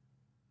nature.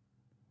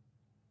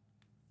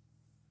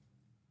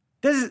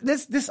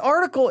 This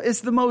article is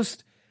the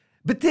most,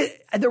 but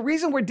the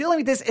reason we're dealing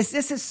with this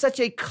is such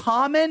a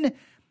common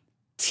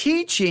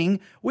teaching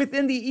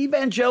within the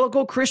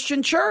evangelical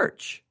Christian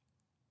church.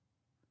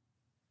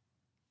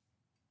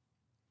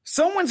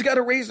 Someone's got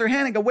to raise their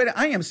hand and go, wait,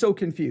 I am so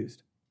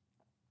confused.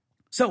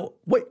 So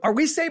wait, are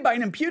we saved by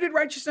an imputed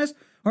righteousness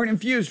or an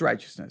infused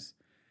righteousness?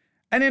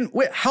 And then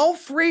how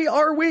free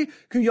are we?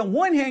 Because on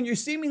one hand, you're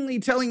seemingly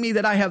telling me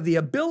that I have the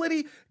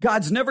ability.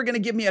 God's never going to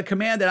give me a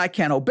command that I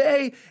can't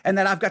obey and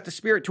that I've got the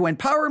Spirit to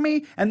empower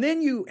me. And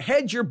then you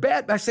hedge your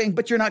bet by saying,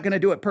 but you're not going to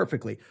do it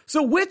perfectly.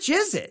 So which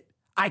is it?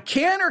 I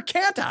can or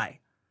can't I?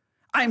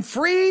 I'm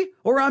free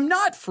or I'm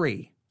not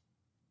free.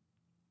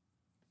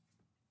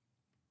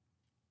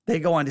 They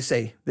go on to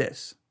say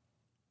this.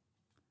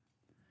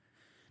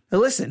 Now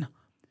listen,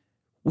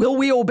 will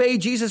we obey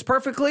Jesus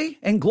perfectly?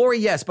 And glory,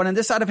 yes, but on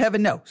this side of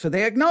heaven, no. So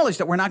they acknowledge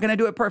that we're not going to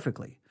do it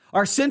perfectly.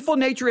 Our sinful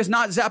nature is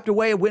not zapped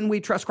away when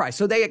we trust Christ.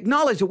 So they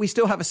acknowledge that we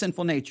still have a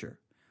sinful nature.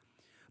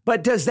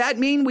 But does that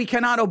mean we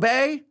cannot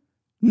obey?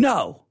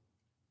 No.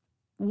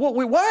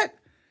 What?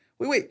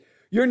 Wait.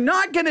 You're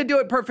not going to do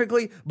it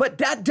perfectly, but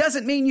that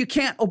doesn't mean you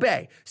can't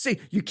obey. See,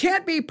 you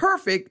can't be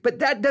perfect, but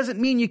that doesn't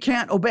mean you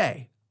can't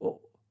obey.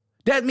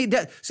 That mean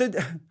that. So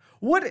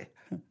what?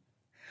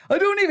 I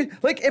don't even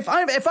like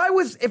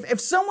if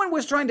someone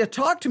was trying to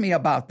talk to me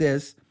about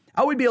this,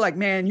 I would be like,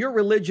 man, your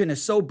religion is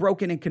so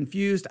broken and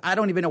confused. I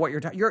don't even know what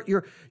you're talking.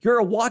 You're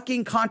a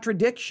walking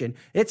contradiction.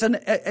 It's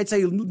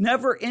a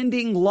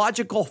never-ending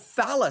logical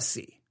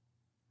fallacy.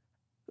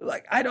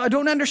 Like I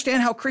don't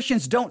understand how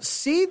Christians don't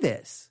see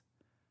this.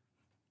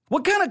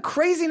 What kind of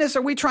craziness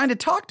are we trying to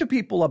talk to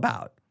people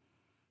about?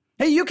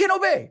 Hey, you can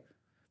obey,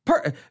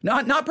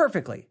 not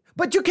perfectly.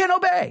 But you can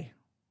obey.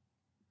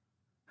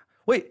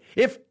 Wait,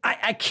 if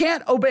I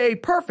can't obey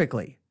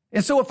perfectly,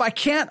 and so if I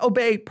can't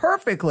obey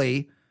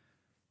perfectly,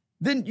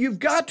 then you've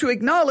got to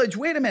acknowledge,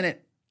 wait a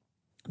minute,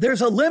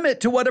 there's a limit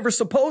to whatever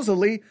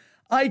supposedly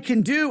I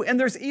can do, and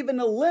there's even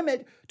a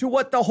limit to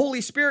what the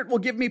Holy Spirit will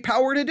give me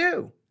power to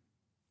do.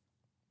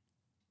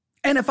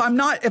 And if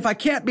I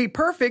can't be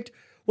perfect,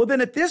 well,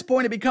 then at this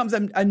point it becomes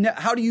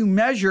how do you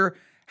measure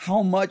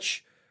how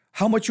much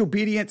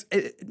obedience?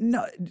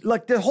 No,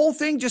 like the whole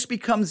thing just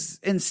becomes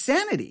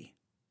insanity.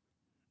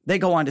 They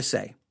go on to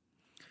say,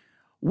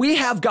 we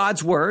have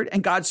God's word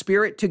and God's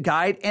spirit to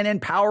guide and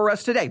empower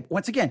us today.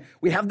 Once again,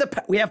 we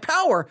have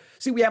power.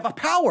 See, we have a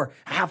power.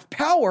 I have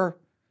power.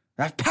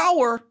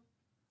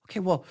 Okay,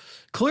 well,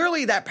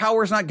 clearly that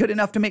power is not good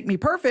enough to make me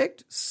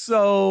perfect.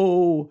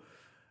 So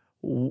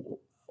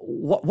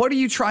what are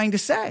you trying to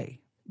say?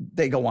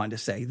 They go on to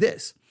say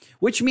this,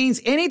 which means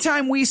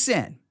anytime we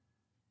sin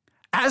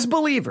as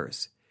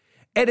believers,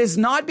 it is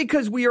not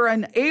because we are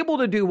unable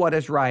to do what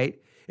is right.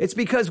 It's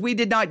because we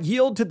did not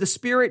yield to the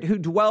Spirit who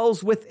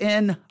dwells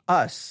within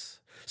us.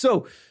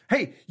 So,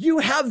 hey, you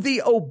have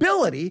the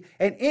ability,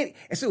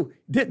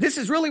 this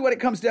is really what it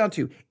comes down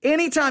to.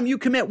 Anytime you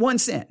commit one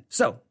sin.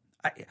 So,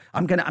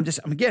 we're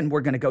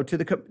going to go to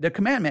the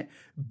commandment,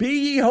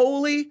 be ye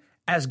holy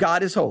as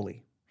God is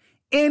holy.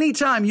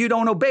 Anytime you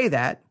don't obey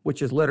that,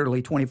 which is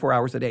literally 24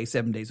 hours a day,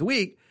 7 days a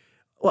week,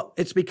 well,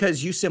 it's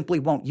because you simply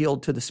won't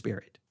yield to the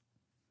Spirit.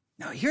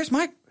 Now, here's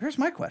my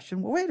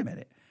question. Well, wait a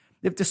minute.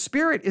 If the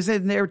Spirit is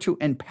in there to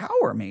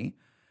empower me,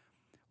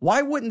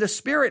 why wouldn't the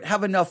Spirit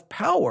have enough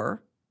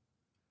power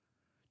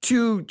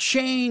to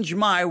change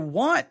my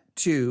want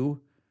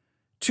to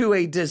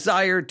a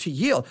desire to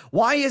yield?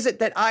 Why is it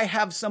that I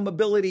have some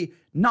ability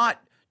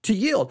not to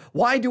yield?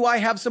 Why do I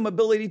have some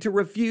ability to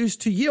refuse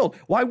to yield?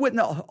 Why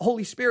wouldn't the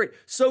Holy Spirit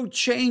so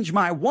change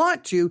my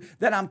want to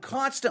that I'm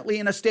constantly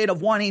in a state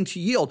of wanting to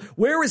yield?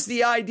 Where is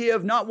the idea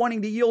of not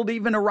wanting to yield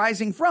even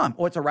arising from?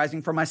 Well, it's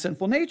arising from my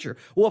sinful nature.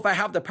 Well, if I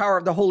have the power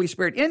of the Holy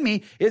Spirit in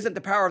me, isn't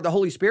the power of the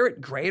Holy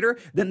Spirit greater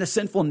than the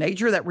sinful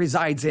nature that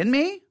resides in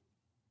me?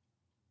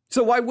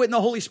 So why wouldn't the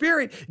Holy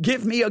Spirit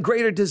give me a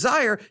greater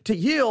desire to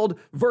yield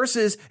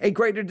versus a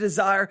greater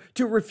desire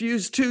to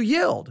refuse to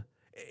yield?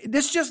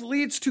 This just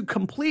leads to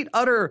complete,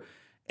 utter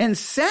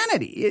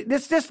insanity.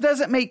 This just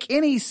doesn't make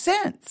any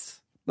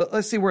sense. But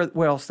let's see where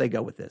else they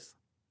go with this.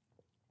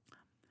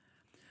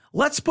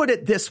 Let's put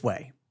it this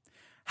way.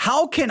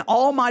 How can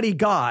Almighty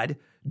God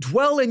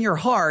dwell in your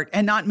heart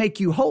and not make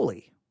you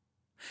holy?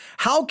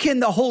 How can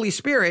the Holy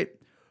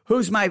Spirit,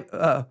 who's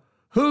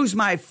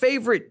my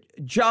favorite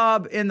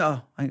job in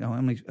the,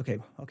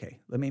 okay,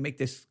 let me make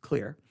this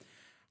clear.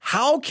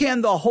 How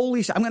can the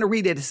Holy, I'm going to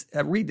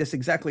read this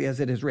exactly as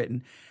it is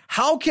written.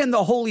 How can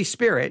the Holy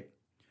Spirit,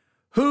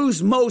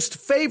 whose most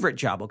favorite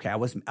job, okay, I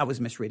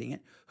was misreading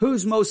it,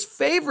 whose most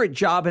favorite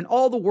job in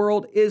all the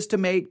world is to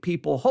make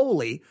people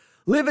holy,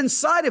 live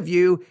inside of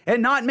you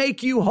and not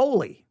make you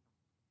holy?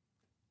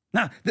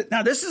 Now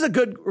this is a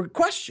good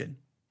question.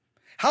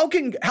 How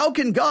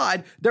can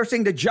God, they're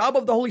saying the job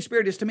of the Holy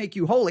Spirit is to make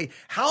you holy.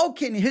 How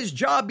can his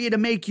job be to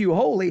make you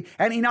holy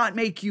and he not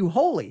make you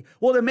holy?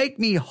 Well, to make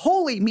me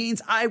holy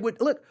means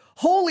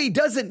holy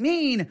doesn't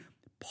mean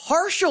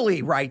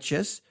partially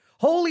righteous.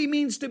 Holy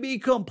means to be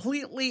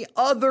completely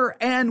other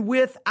and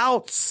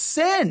without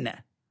sin.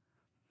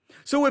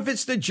 So if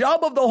it's the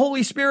job of the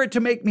Holy Spirit to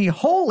make me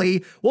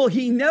holy, well,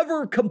 he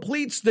never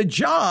completes the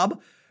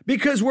job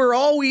because we're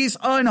always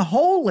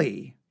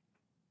unholy.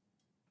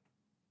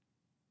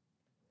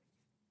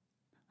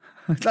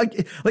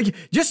 Like,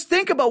 just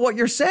think about what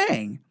you're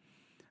saying.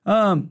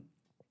 How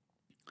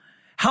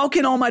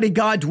can Almighty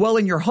God dwell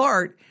in your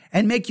heart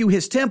and make you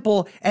his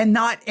temple and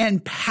not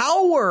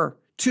empower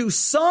to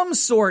some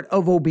sort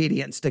of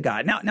obedience to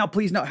God? Now,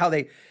 please note how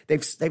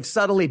they've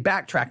subtly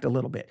backtracked a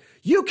little bit.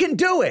 You can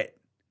do it.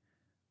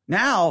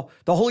 Now,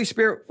 the Holy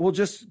Spirit will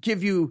just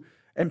give you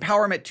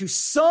empowerment to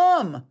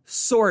some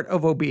sort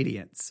of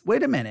obedience.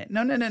 Wait a minute.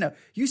 No.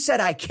 You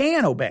said I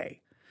can obey.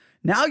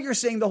 Now you're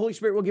saying the Holy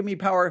Spirit will give me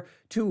power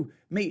to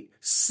meet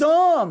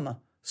some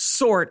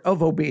sort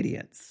of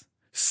obedience.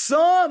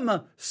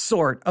 Some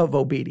sort of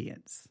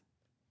obedience.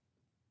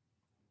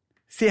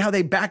 See how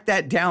they back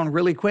that down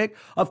really quick?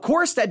 Of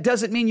course, that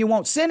doesn't mean you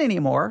won't sin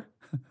anymore.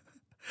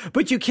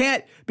 But you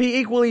can't be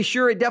equally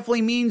sure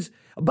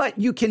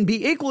you can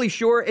be equally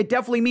sure it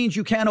definitely means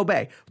you can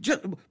obey.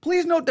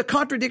 Please note the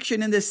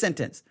contradiction in this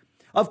sentence.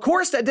 Of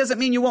course, that doesn't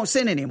mean you won't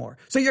sin anymore.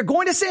 So you're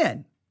going to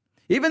sin.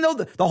 Even though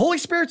the Holy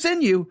Spirit's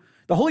in you,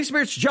 the Holy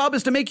Spirit's job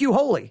is to make you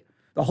holy.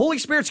 The Holy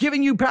Spirit's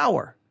giving you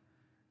power.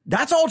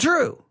 That's all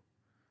true.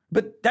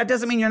 But that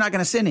doesn't mean you're not going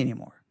to sin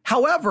anymore.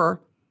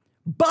 However,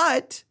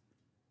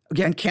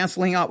 again,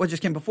 canceling out what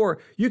just came before,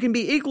 you can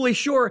be equally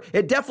sure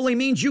it definitely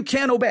means you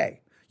can obey.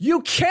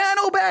 You can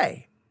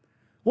obey.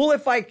 Well,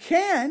 if I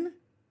can,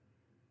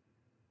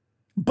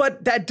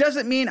 but that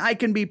doesn't mean I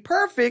can be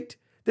perfect,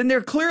 then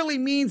there clearly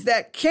means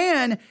that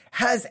can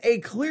has a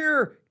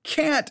clear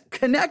can't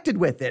connected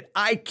with it.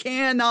 I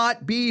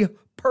cannot be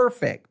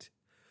perfect.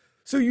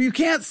 So you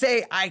can't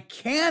say I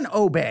can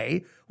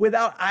obey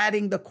without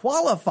adding the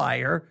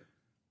qualifier,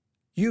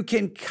 you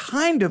can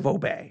kind of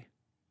obey.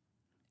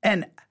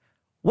 And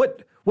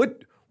what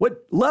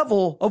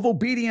level of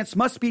obedience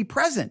must be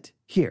present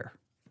here?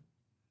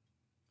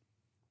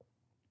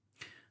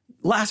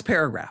 Last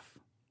paragraph.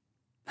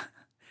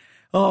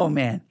 Oh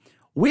man.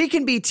 we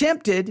can be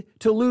tempted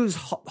to lose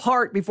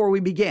heart before we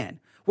begin.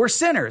 We're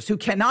sinners who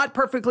cannot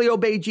perfectly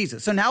obey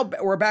Jesus. So now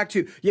we're back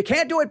to, you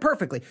can't do it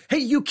perfectly. Hey,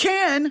 you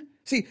can.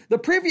 See, the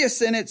previous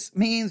sentence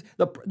means,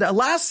 the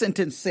last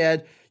sentence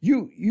said,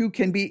 you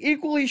can be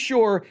equally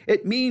sure.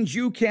 It means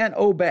you can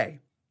obey.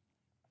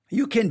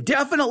 You can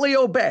definitely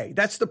obey.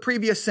 That's the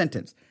previous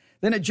sentence.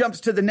 Then it jumps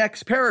to the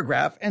next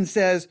paragraph and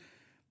says,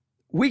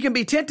 we can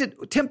be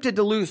tempted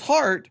to lose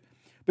heart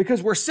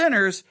because we're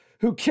sinners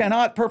who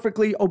cannot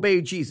perfectly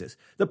obey Jesus.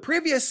 The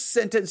previous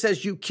sentence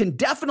says you can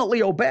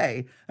definitely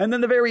obey. And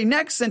then the very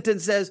next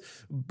sentence says,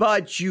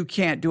 but you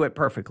can't do it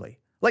perfectly.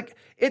 Like,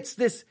 it's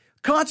this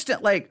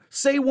constant, like,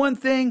 say one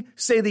thing,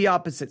 say the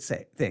opposite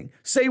thing.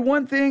 Say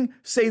one thing,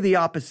 say the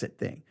opposite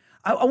thing.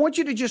 I want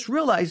you to just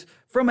realize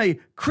from a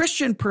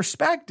Christian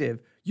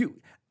perspective,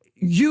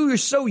 you're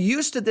so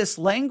used to this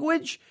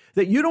language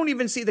that you don't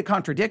even see the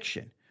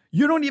contradiction.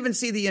 You don't even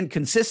see the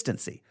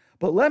inconsistency.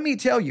 But let me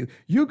tell you,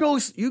 you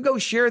go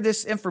share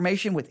this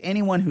information with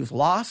anyone who's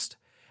lost,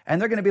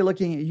 and they're going to be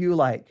looking at you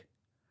like,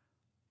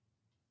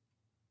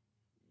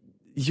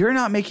 you're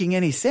not making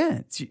any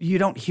sense. You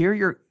don't hear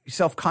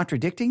yourself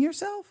contradicting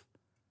yourself?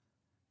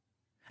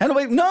 And I'm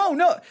like,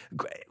 no.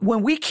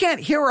 When we can't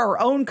hear our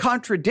own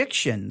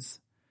contradictions,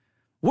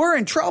 we're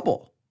in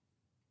trouble.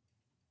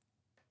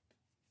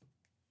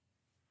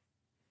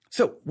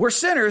 So we're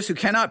sinners who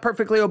cannot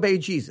perfectly obey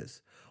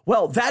Jesus.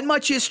 Well, that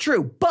much is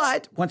true.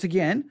 But once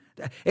again,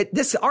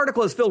 this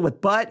article is filled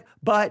with but,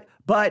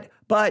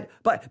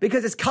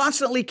 because it's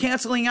constantly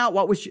canceling out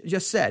what was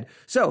just said.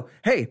 So,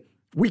 hey,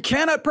 we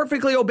cannot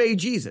perfectly obey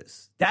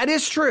Jesus. That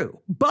is true.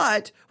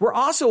 But we're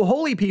also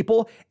holy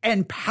people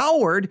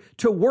empowered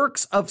to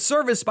works of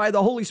service by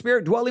the Holy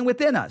Spirit dwelling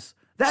within us.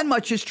 That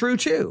much is true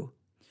too.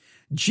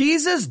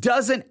 Jesus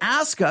doesn't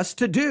ask us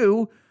to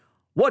do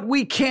what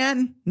we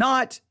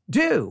cannot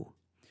do.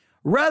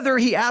 Rather,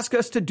 he asks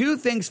us to do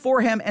things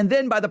for him, and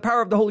then by the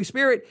power of the Holy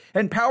Spirit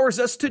empowers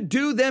us to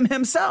do them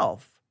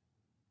himself.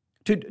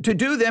 To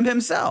do them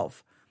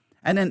himself.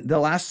 And then the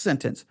last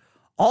sentence.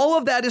 All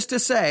of that is to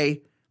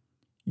say,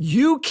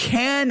 you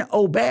can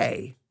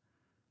obey.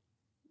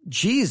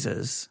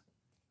 Jesus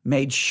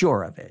made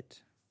sure of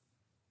it.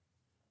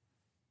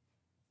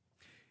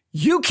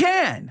 You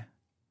can.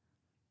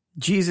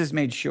 Jesus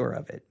made sure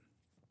of it.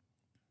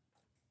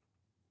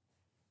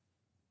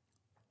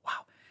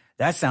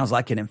 That sounds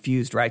like an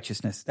infused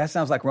righteousness. That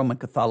sounds like Roman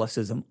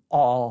Catholicism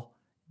all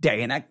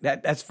day. And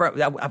I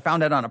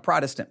found it on a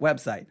Protestant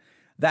website.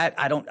 That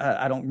I don't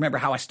remember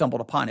how I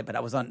stumbled upon it, but I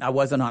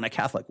wasn't on a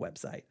Catholic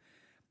website.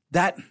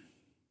 Let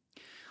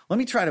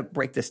me try to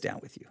break this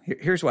down with you.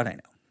 Here's what I know.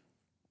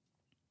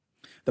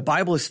 The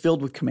Bible is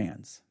filled with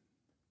commands.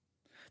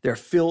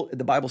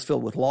 The Bible's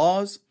filled with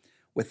laws,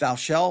 with thou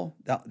shalt,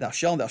 thou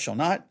shalt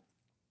not.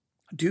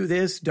 Do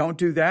this, don't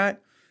do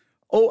that.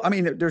 Oh, I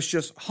mean, there's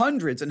just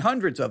hundreds and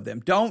hundreds of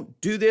them. Don't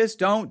do this.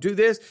 Don't do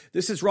this.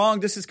 This is wrong.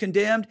 This is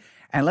condemned.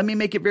 And let me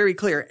make it very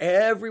clear.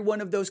 Every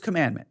one of those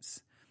commandments,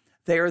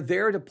 they are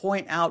there to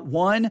point out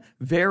one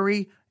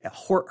very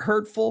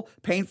hurtful,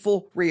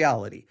 painful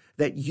reality,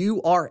 that you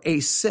are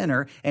a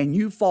sinner and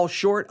you fall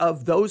short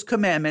of those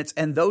commandments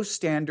and those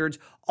standards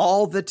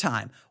all the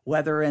time,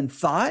 whether in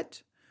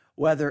thought,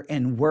 whether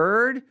in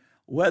word,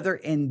 whether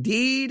in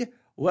deed,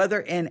 whether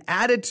in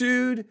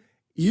attitude,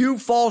 you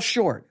fall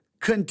short.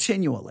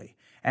 Continually.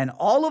 And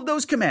all of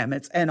those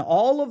commandments and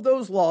all of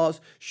those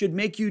laws should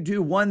make you do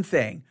one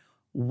thing.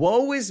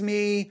 Woe is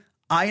me.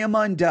 I am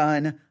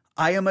undone.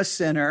 I am a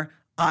sinner.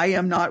 I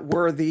am not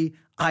worthy.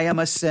 I am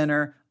a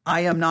sinner.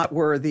 I am not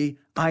worthy.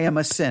 I am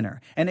a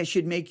sinner. And it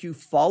should make you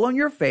fall on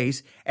your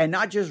face and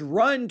not just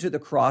run to the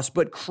cross,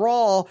 but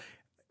crawl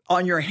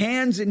on your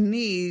hands and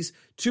knees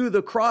to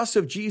the cross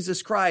of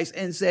Jesus Christ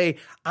and say,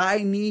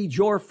 I need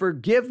your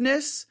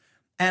forgiveness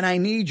and I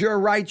need your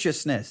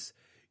righteousness.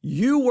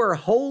 You were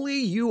holy,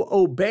 you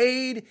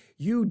obeyed,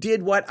 you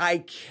did what I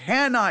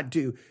cannot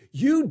do.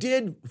 You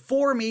did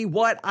for me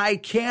what I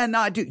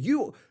cannot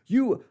do.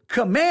 You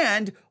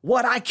command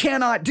what I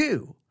cannot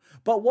do.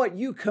 But what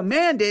you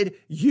commanded,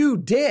 you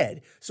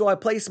did. So I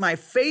place my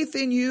faith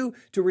in you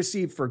to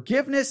receive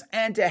forgiveness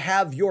and to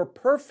have your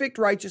perfect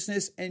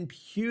righteousness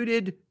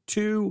imputed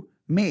to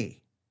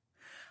me.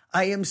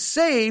 I am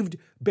saved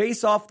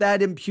based off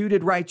that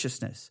imputed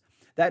righteousness.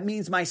 That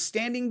means my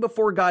standing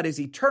before God is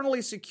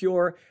eternally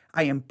secure.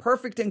 I am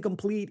perfect and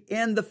complete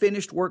in the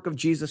finished work of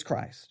Jesus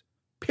Christ.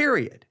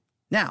 Period.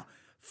 Now,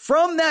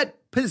 from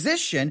that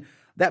position,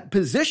 that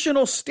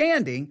positional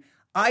standing,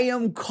 I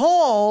am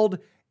called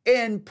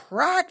in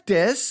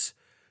practice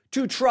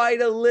to try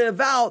to live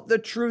out the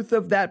truth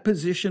of that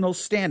positional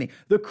standing.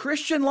 The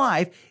Christian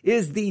life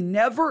is the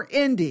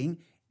never-ending,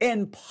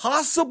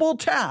 impossible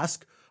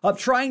task of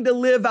trying to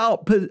live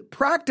out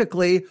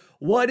practically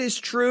what is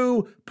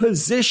true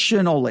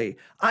positionally.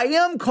 I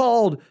am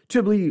called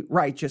to be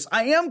righteous.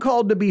 I am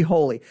called to be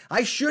holy.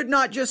 I should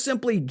not just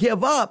simply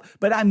give up,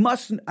 but I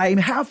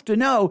have to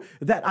know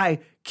that I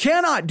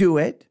cannot do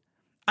it.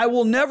 I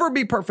will never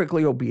be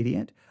perfectly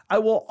obedient. I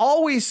will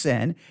always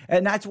sin,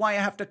 and that's why I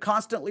have to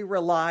constantly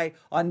rely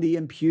on the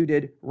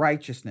imputed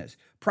righteousness.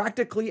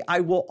 Practically,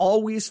 I will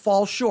always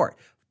fall short.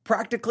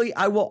 Practically,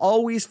 I will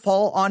always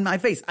fall on my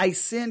face. I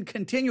sin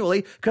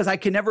continually because I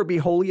can never be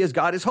holy as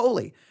God is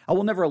holy. I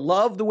will never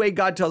love the way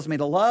God tells me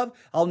to love.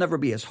 I'll never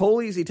be as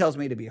holy as he tells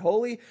me to be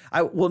holy.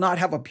 I will not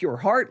have a pure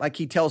heart like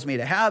he tells me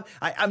to have.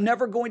 I'm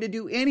never going to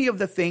do any of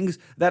the things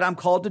that I'm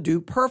called to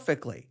do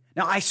perfectly.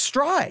 Now, I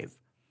strive,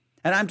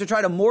 and I'm to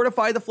try to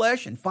mortify the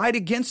flesh and fight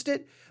against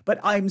it, but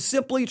I'm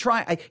simply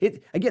trying.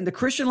 Again, the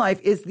Christian life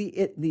is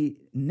the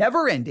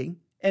never-ending,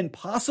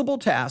 impossible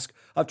task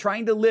of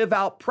trying to live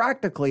out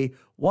practically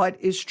what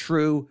is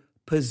true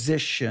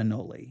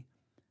positionally.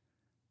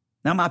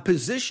 Now, my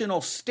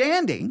positional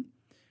standing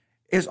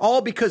is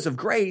all because of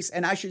grace,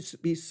 and I should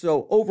be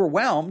so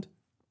overwhelmed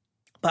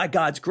by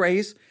God's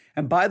grace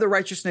and by the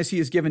righteousness he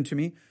has given to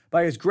me,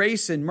 by his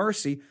grace and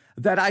mercy,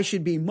 that I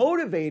should be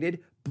motivated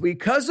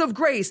because of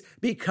grace,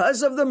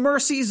 because of the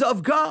mercies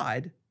of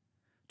God,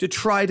 to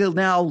try to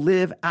now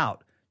live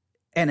out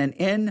in an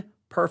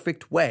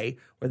imperfect way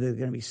where there's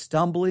going to be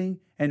stumbling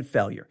and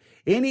failure.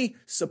 Any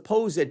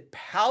supposed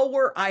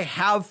power I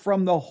have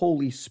from the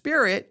Holy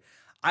Spirit,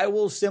 I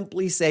will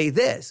simply say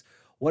this: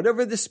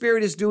 whatever the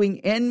Spirit is doing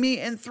in me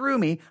and through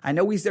me, I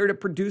know he's there to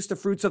produce the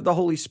fruits of the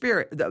Holy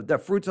Spirit, the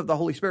fruits of the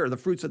Holy Spirit, or the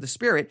fruits of the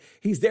Spirit.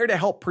 He's there to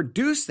help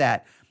produce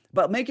that.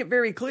 But make it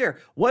very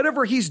clear,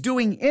 whatever he's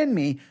doing in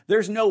me,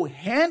 there's no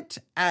hint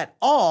at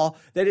all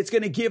that it's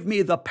going to give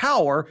me the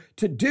power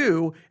to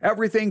do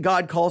everything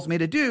God calls me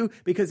to do,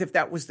 because if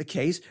that was the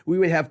case, we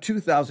would have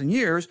 2,000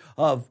 years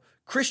of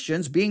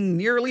Christians being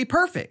nearly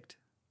perfect.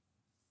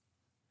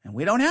 And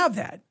we don't have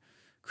that.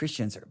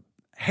 Christians are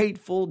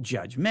hateful,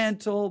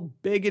 judgmental,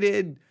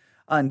 bigoted,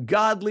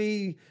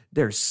 ungodly.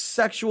 There's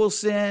sexual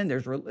sin.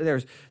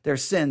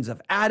 There's sins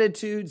of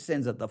attitude,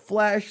 sins of the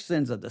flesh,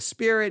 sins of the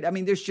spirit. I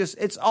mean,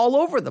 it's all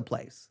over the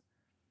place.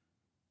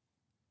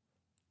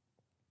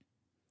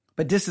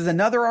 But this is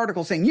another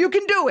article saying, you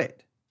can do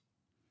it.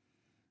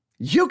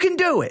 You can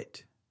do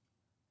it.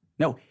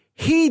 No,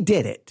 he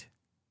did it.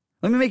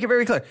 Let me make it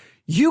very clear.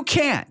 You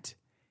can't.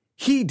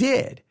 He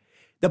did.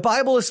 The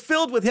Bible is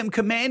filled with him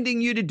commanding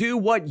you to do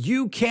what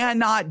you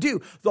cannot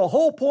do. The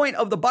whole point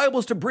of the Bible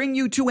is to bring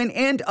you to an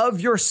end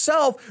of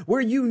yourself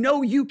where you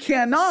know you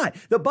cannot.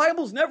 The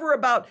Bible's never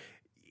about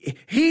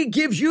he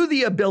gives you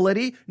the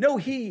ability. No,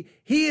 he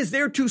is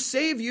there to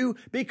save you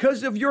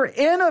because of your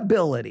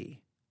inability.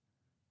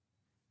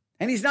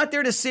 And he's not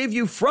there to save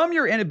you from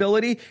your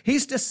inability.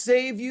 He's to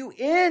save you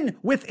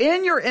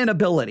within your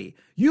inability.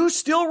 You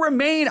still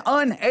remain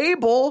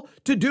unable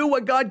to do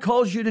what God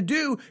calls you to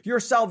do. Your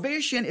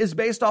salvation is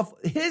based off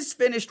his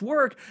finished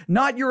work,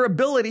 not your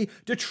ability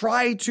to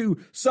try to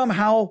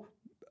somehow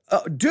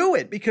do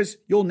it, because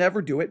you'll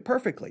never do it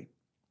perfectly.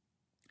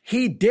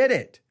 He did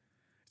it.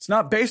 It's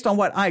not based on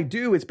what I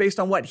do. It's based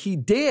on what he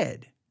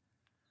did.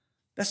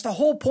 That's the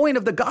whole point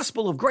of the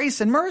gospel of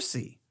grace and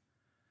mercy.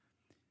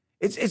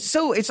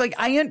 It's like,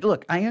 I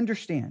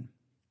understand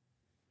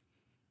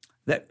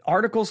that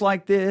articles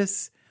like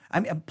this,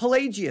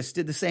 Pelagius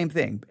did the same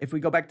thing. If we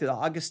go back to the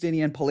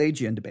Augustinian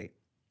Pelagian debate,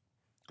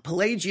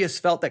 Pelagius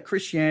felt that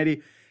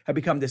Christianity had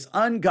become this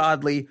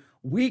ungodly,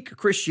 weak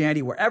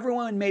Christianity where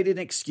everyone made an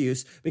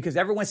excuse because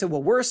everyone said,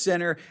 well, we're a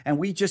sinner and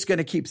we're just going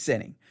to keep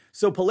sinning.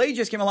 So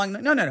Pelagius came along.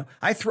 No.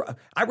 I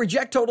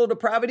reject total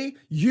depravity.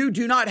 You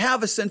do not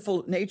have a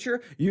sinful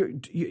nature.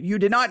 You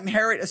did not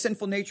inherit a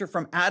sinful nature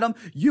from Adam.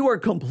 You are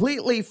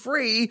completely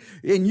free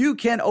and you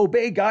can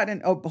obey God.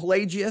 And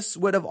Pelagius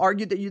would have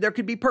argued that there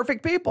could be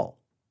perfect people,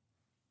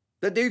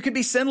 that there could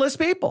be sinless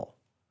people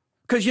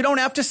because you don't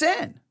have to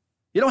sin.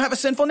 You don't have a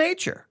sinful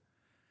nature.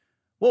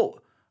 Well,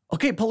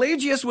 okay,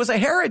 Pelagius was a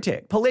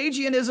heretic.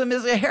 Pelagianism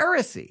is a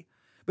heresy.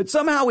 But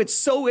somehow it's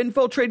so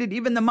infiltrated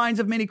even the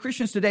minds of many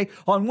Christians today.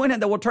 On one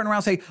hand, they will turn around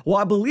and say, well,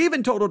 I believe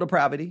in total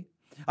depravity.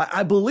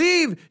 I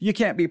believe you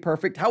can't be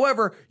perfect.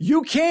 However,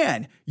 you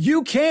can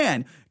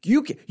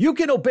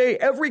obey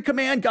every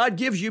command God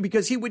gives you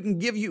because he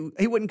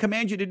wouldn't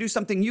command you to do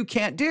something you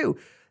can't do.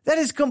 That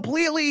is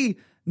completely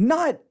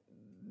not,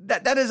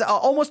 that is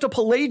almost a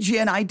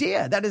Pelagian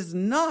idea. That is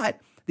not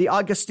the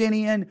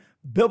Augustinian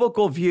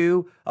biblical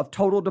view of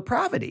total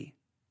depravity.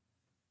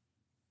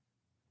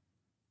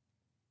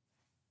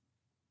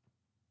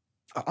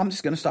 I'm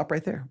just going to stop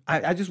right there.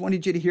 I just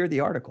wanted you to hear the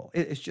article.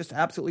 It's just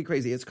absolutely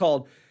crazy. It's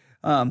called,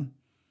 I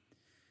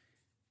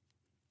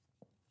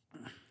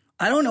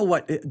don't know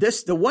what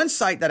the one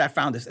site that I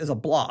found this is a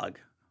blog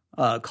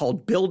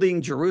called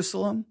Building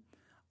Jerusalem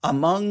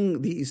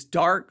Among These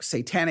Dark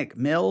Satanic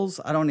Mills.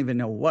 I don't even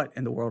know what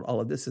in the world all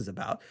of this is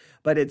about,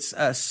 but it's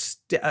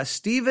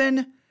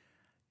Stephen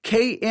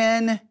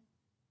Kneale.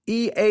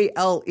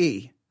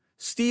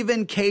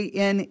 Stephen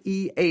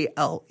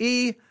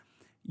Kneale.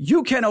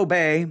 You can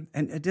obey.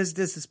 And does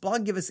this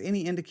blog give us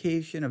any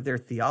indication of their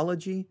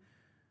theology?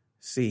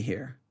 See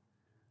here.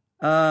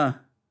 They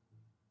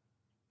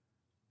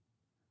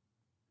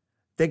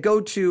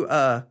go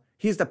to,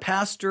 he's the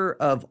pastor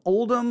of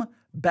Oldham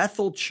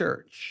Bethel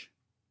Church.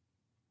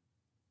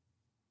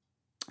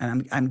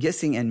 and I'm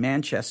guessing in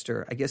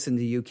Manchester, I guess in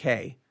the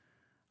UK.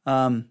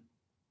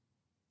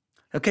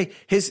 Okay,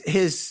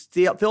 his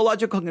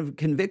theological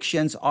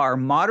convictions are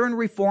modern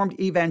Reformed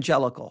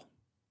evangelical.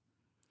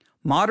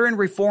 Modern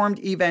Reformed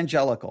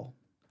evangelical.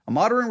 A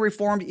modern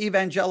Reformed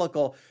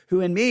evangelical who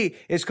in me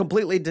is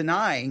completely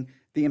denying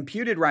the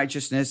imputed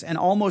righteousness and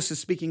almost is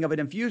speaking of an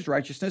infused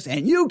righteousness,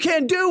 and you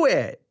can do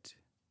it.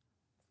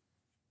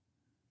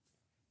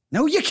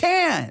 No, you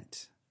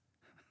can't.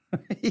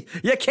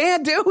 You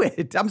can't do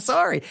it. I'm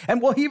sorry.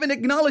 And well, he even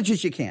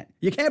acknowledges you can't.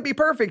 You can't be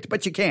perfect,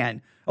 but you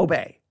can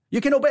obey. You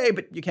can obey,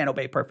 but you can't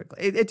obey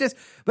perfectly.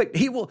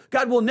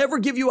 God will never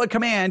give you a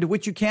command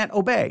which you can't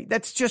obey.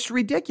 That's just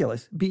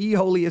ridiculous. Be ye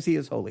holy as he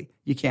is holy.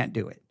 You can't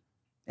do it.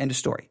 End of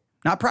story.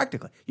 Not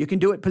practically. You can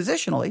do it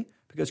positionally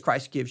because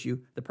Christ gives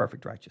you the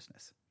perfect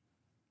righteousness.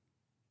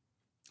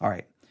 All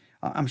right.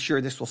 I'm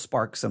sure this will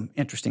spark some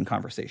interesting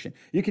conversation.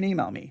 You can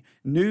email me,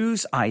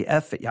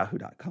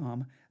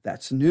 newsif@yahoo.com.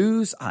 That's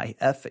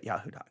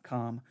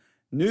newsif@yahoo.com.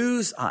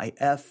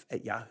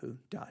 newsif@yahoo.com.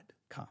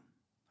 All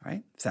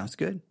right. Sounds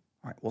good.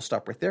 All right, we'll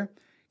stop right there.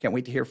 Can't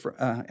wait to hear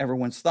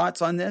everyone's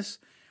thoughts on this.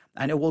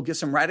 I know we'll get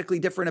some radically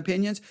different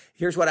opinions.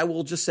 Here's what I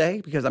will just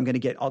say, because I'm going to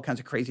get all kinds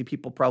of crazy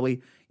people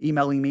probably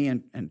emailing me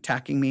and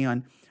attacking me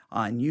on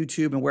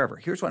YouTube and wherever.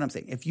 Here's what I'm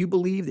saying. If you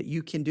believe that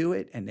you can do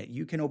it and that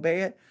you can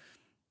obey it,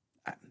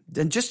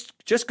 then just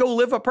go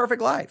live a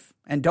perfect life.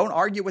 And don't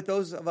argue with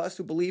those of us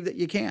who believe that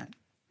you can't.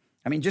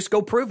 I mean, just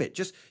go prove it.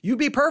 Just you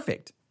be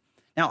perfect.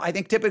 Now, I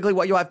think typically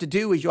what you'll have to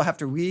do is you'll have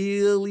to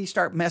really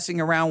start messing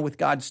around with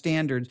God's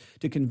standards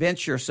to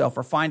convince yourself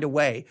or find a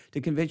way to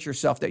convince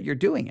yourself that you're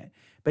doing it.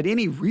 But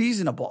any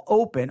reasonable,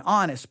 open,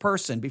 honest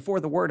person before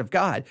the Word of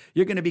God,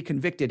 you're going to be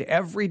convicted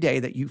every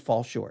day that you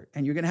fall short.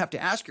 And you're going to have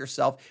to ask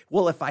yourself,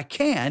 well, if I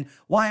can,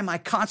 why am I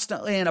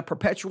constantly in a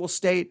perpetual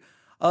state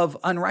of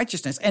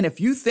unrighteousness? And if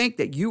you think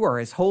that you are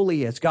as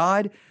holy as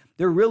God,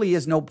 there really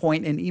is no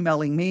point in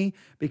emailing me,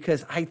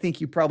 because I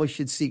think you probably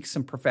should seek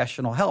some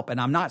professional help. And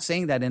I'm not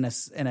saying that in a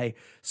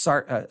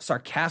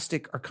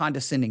sarcastic or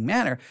condescending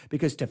manner,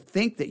 because to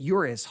think that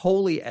you're as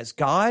holy as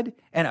God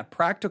in a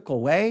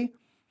practical way,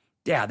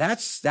 yeah,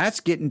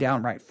 that's getting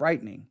downright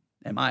frightening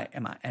in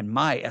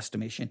my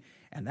estimation.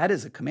 And that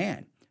is a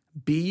command.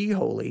 Be ye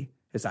holy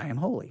as I am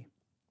holy.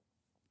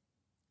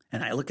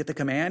 And I look at the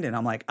command and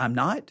I'm like, I'm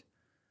not.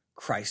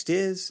 Christ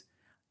is.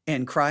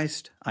 In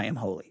Christ, I am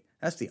holy.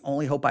 That's the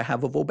only hope I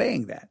have of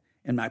obeying that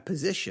in my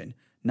position,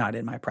 not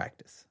in my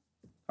practice.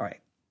 All right.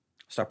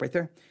 Stop right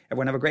there.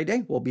 Everyone have a great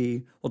day. We'll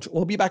be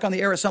back on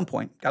the air at some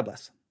point. God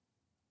bless.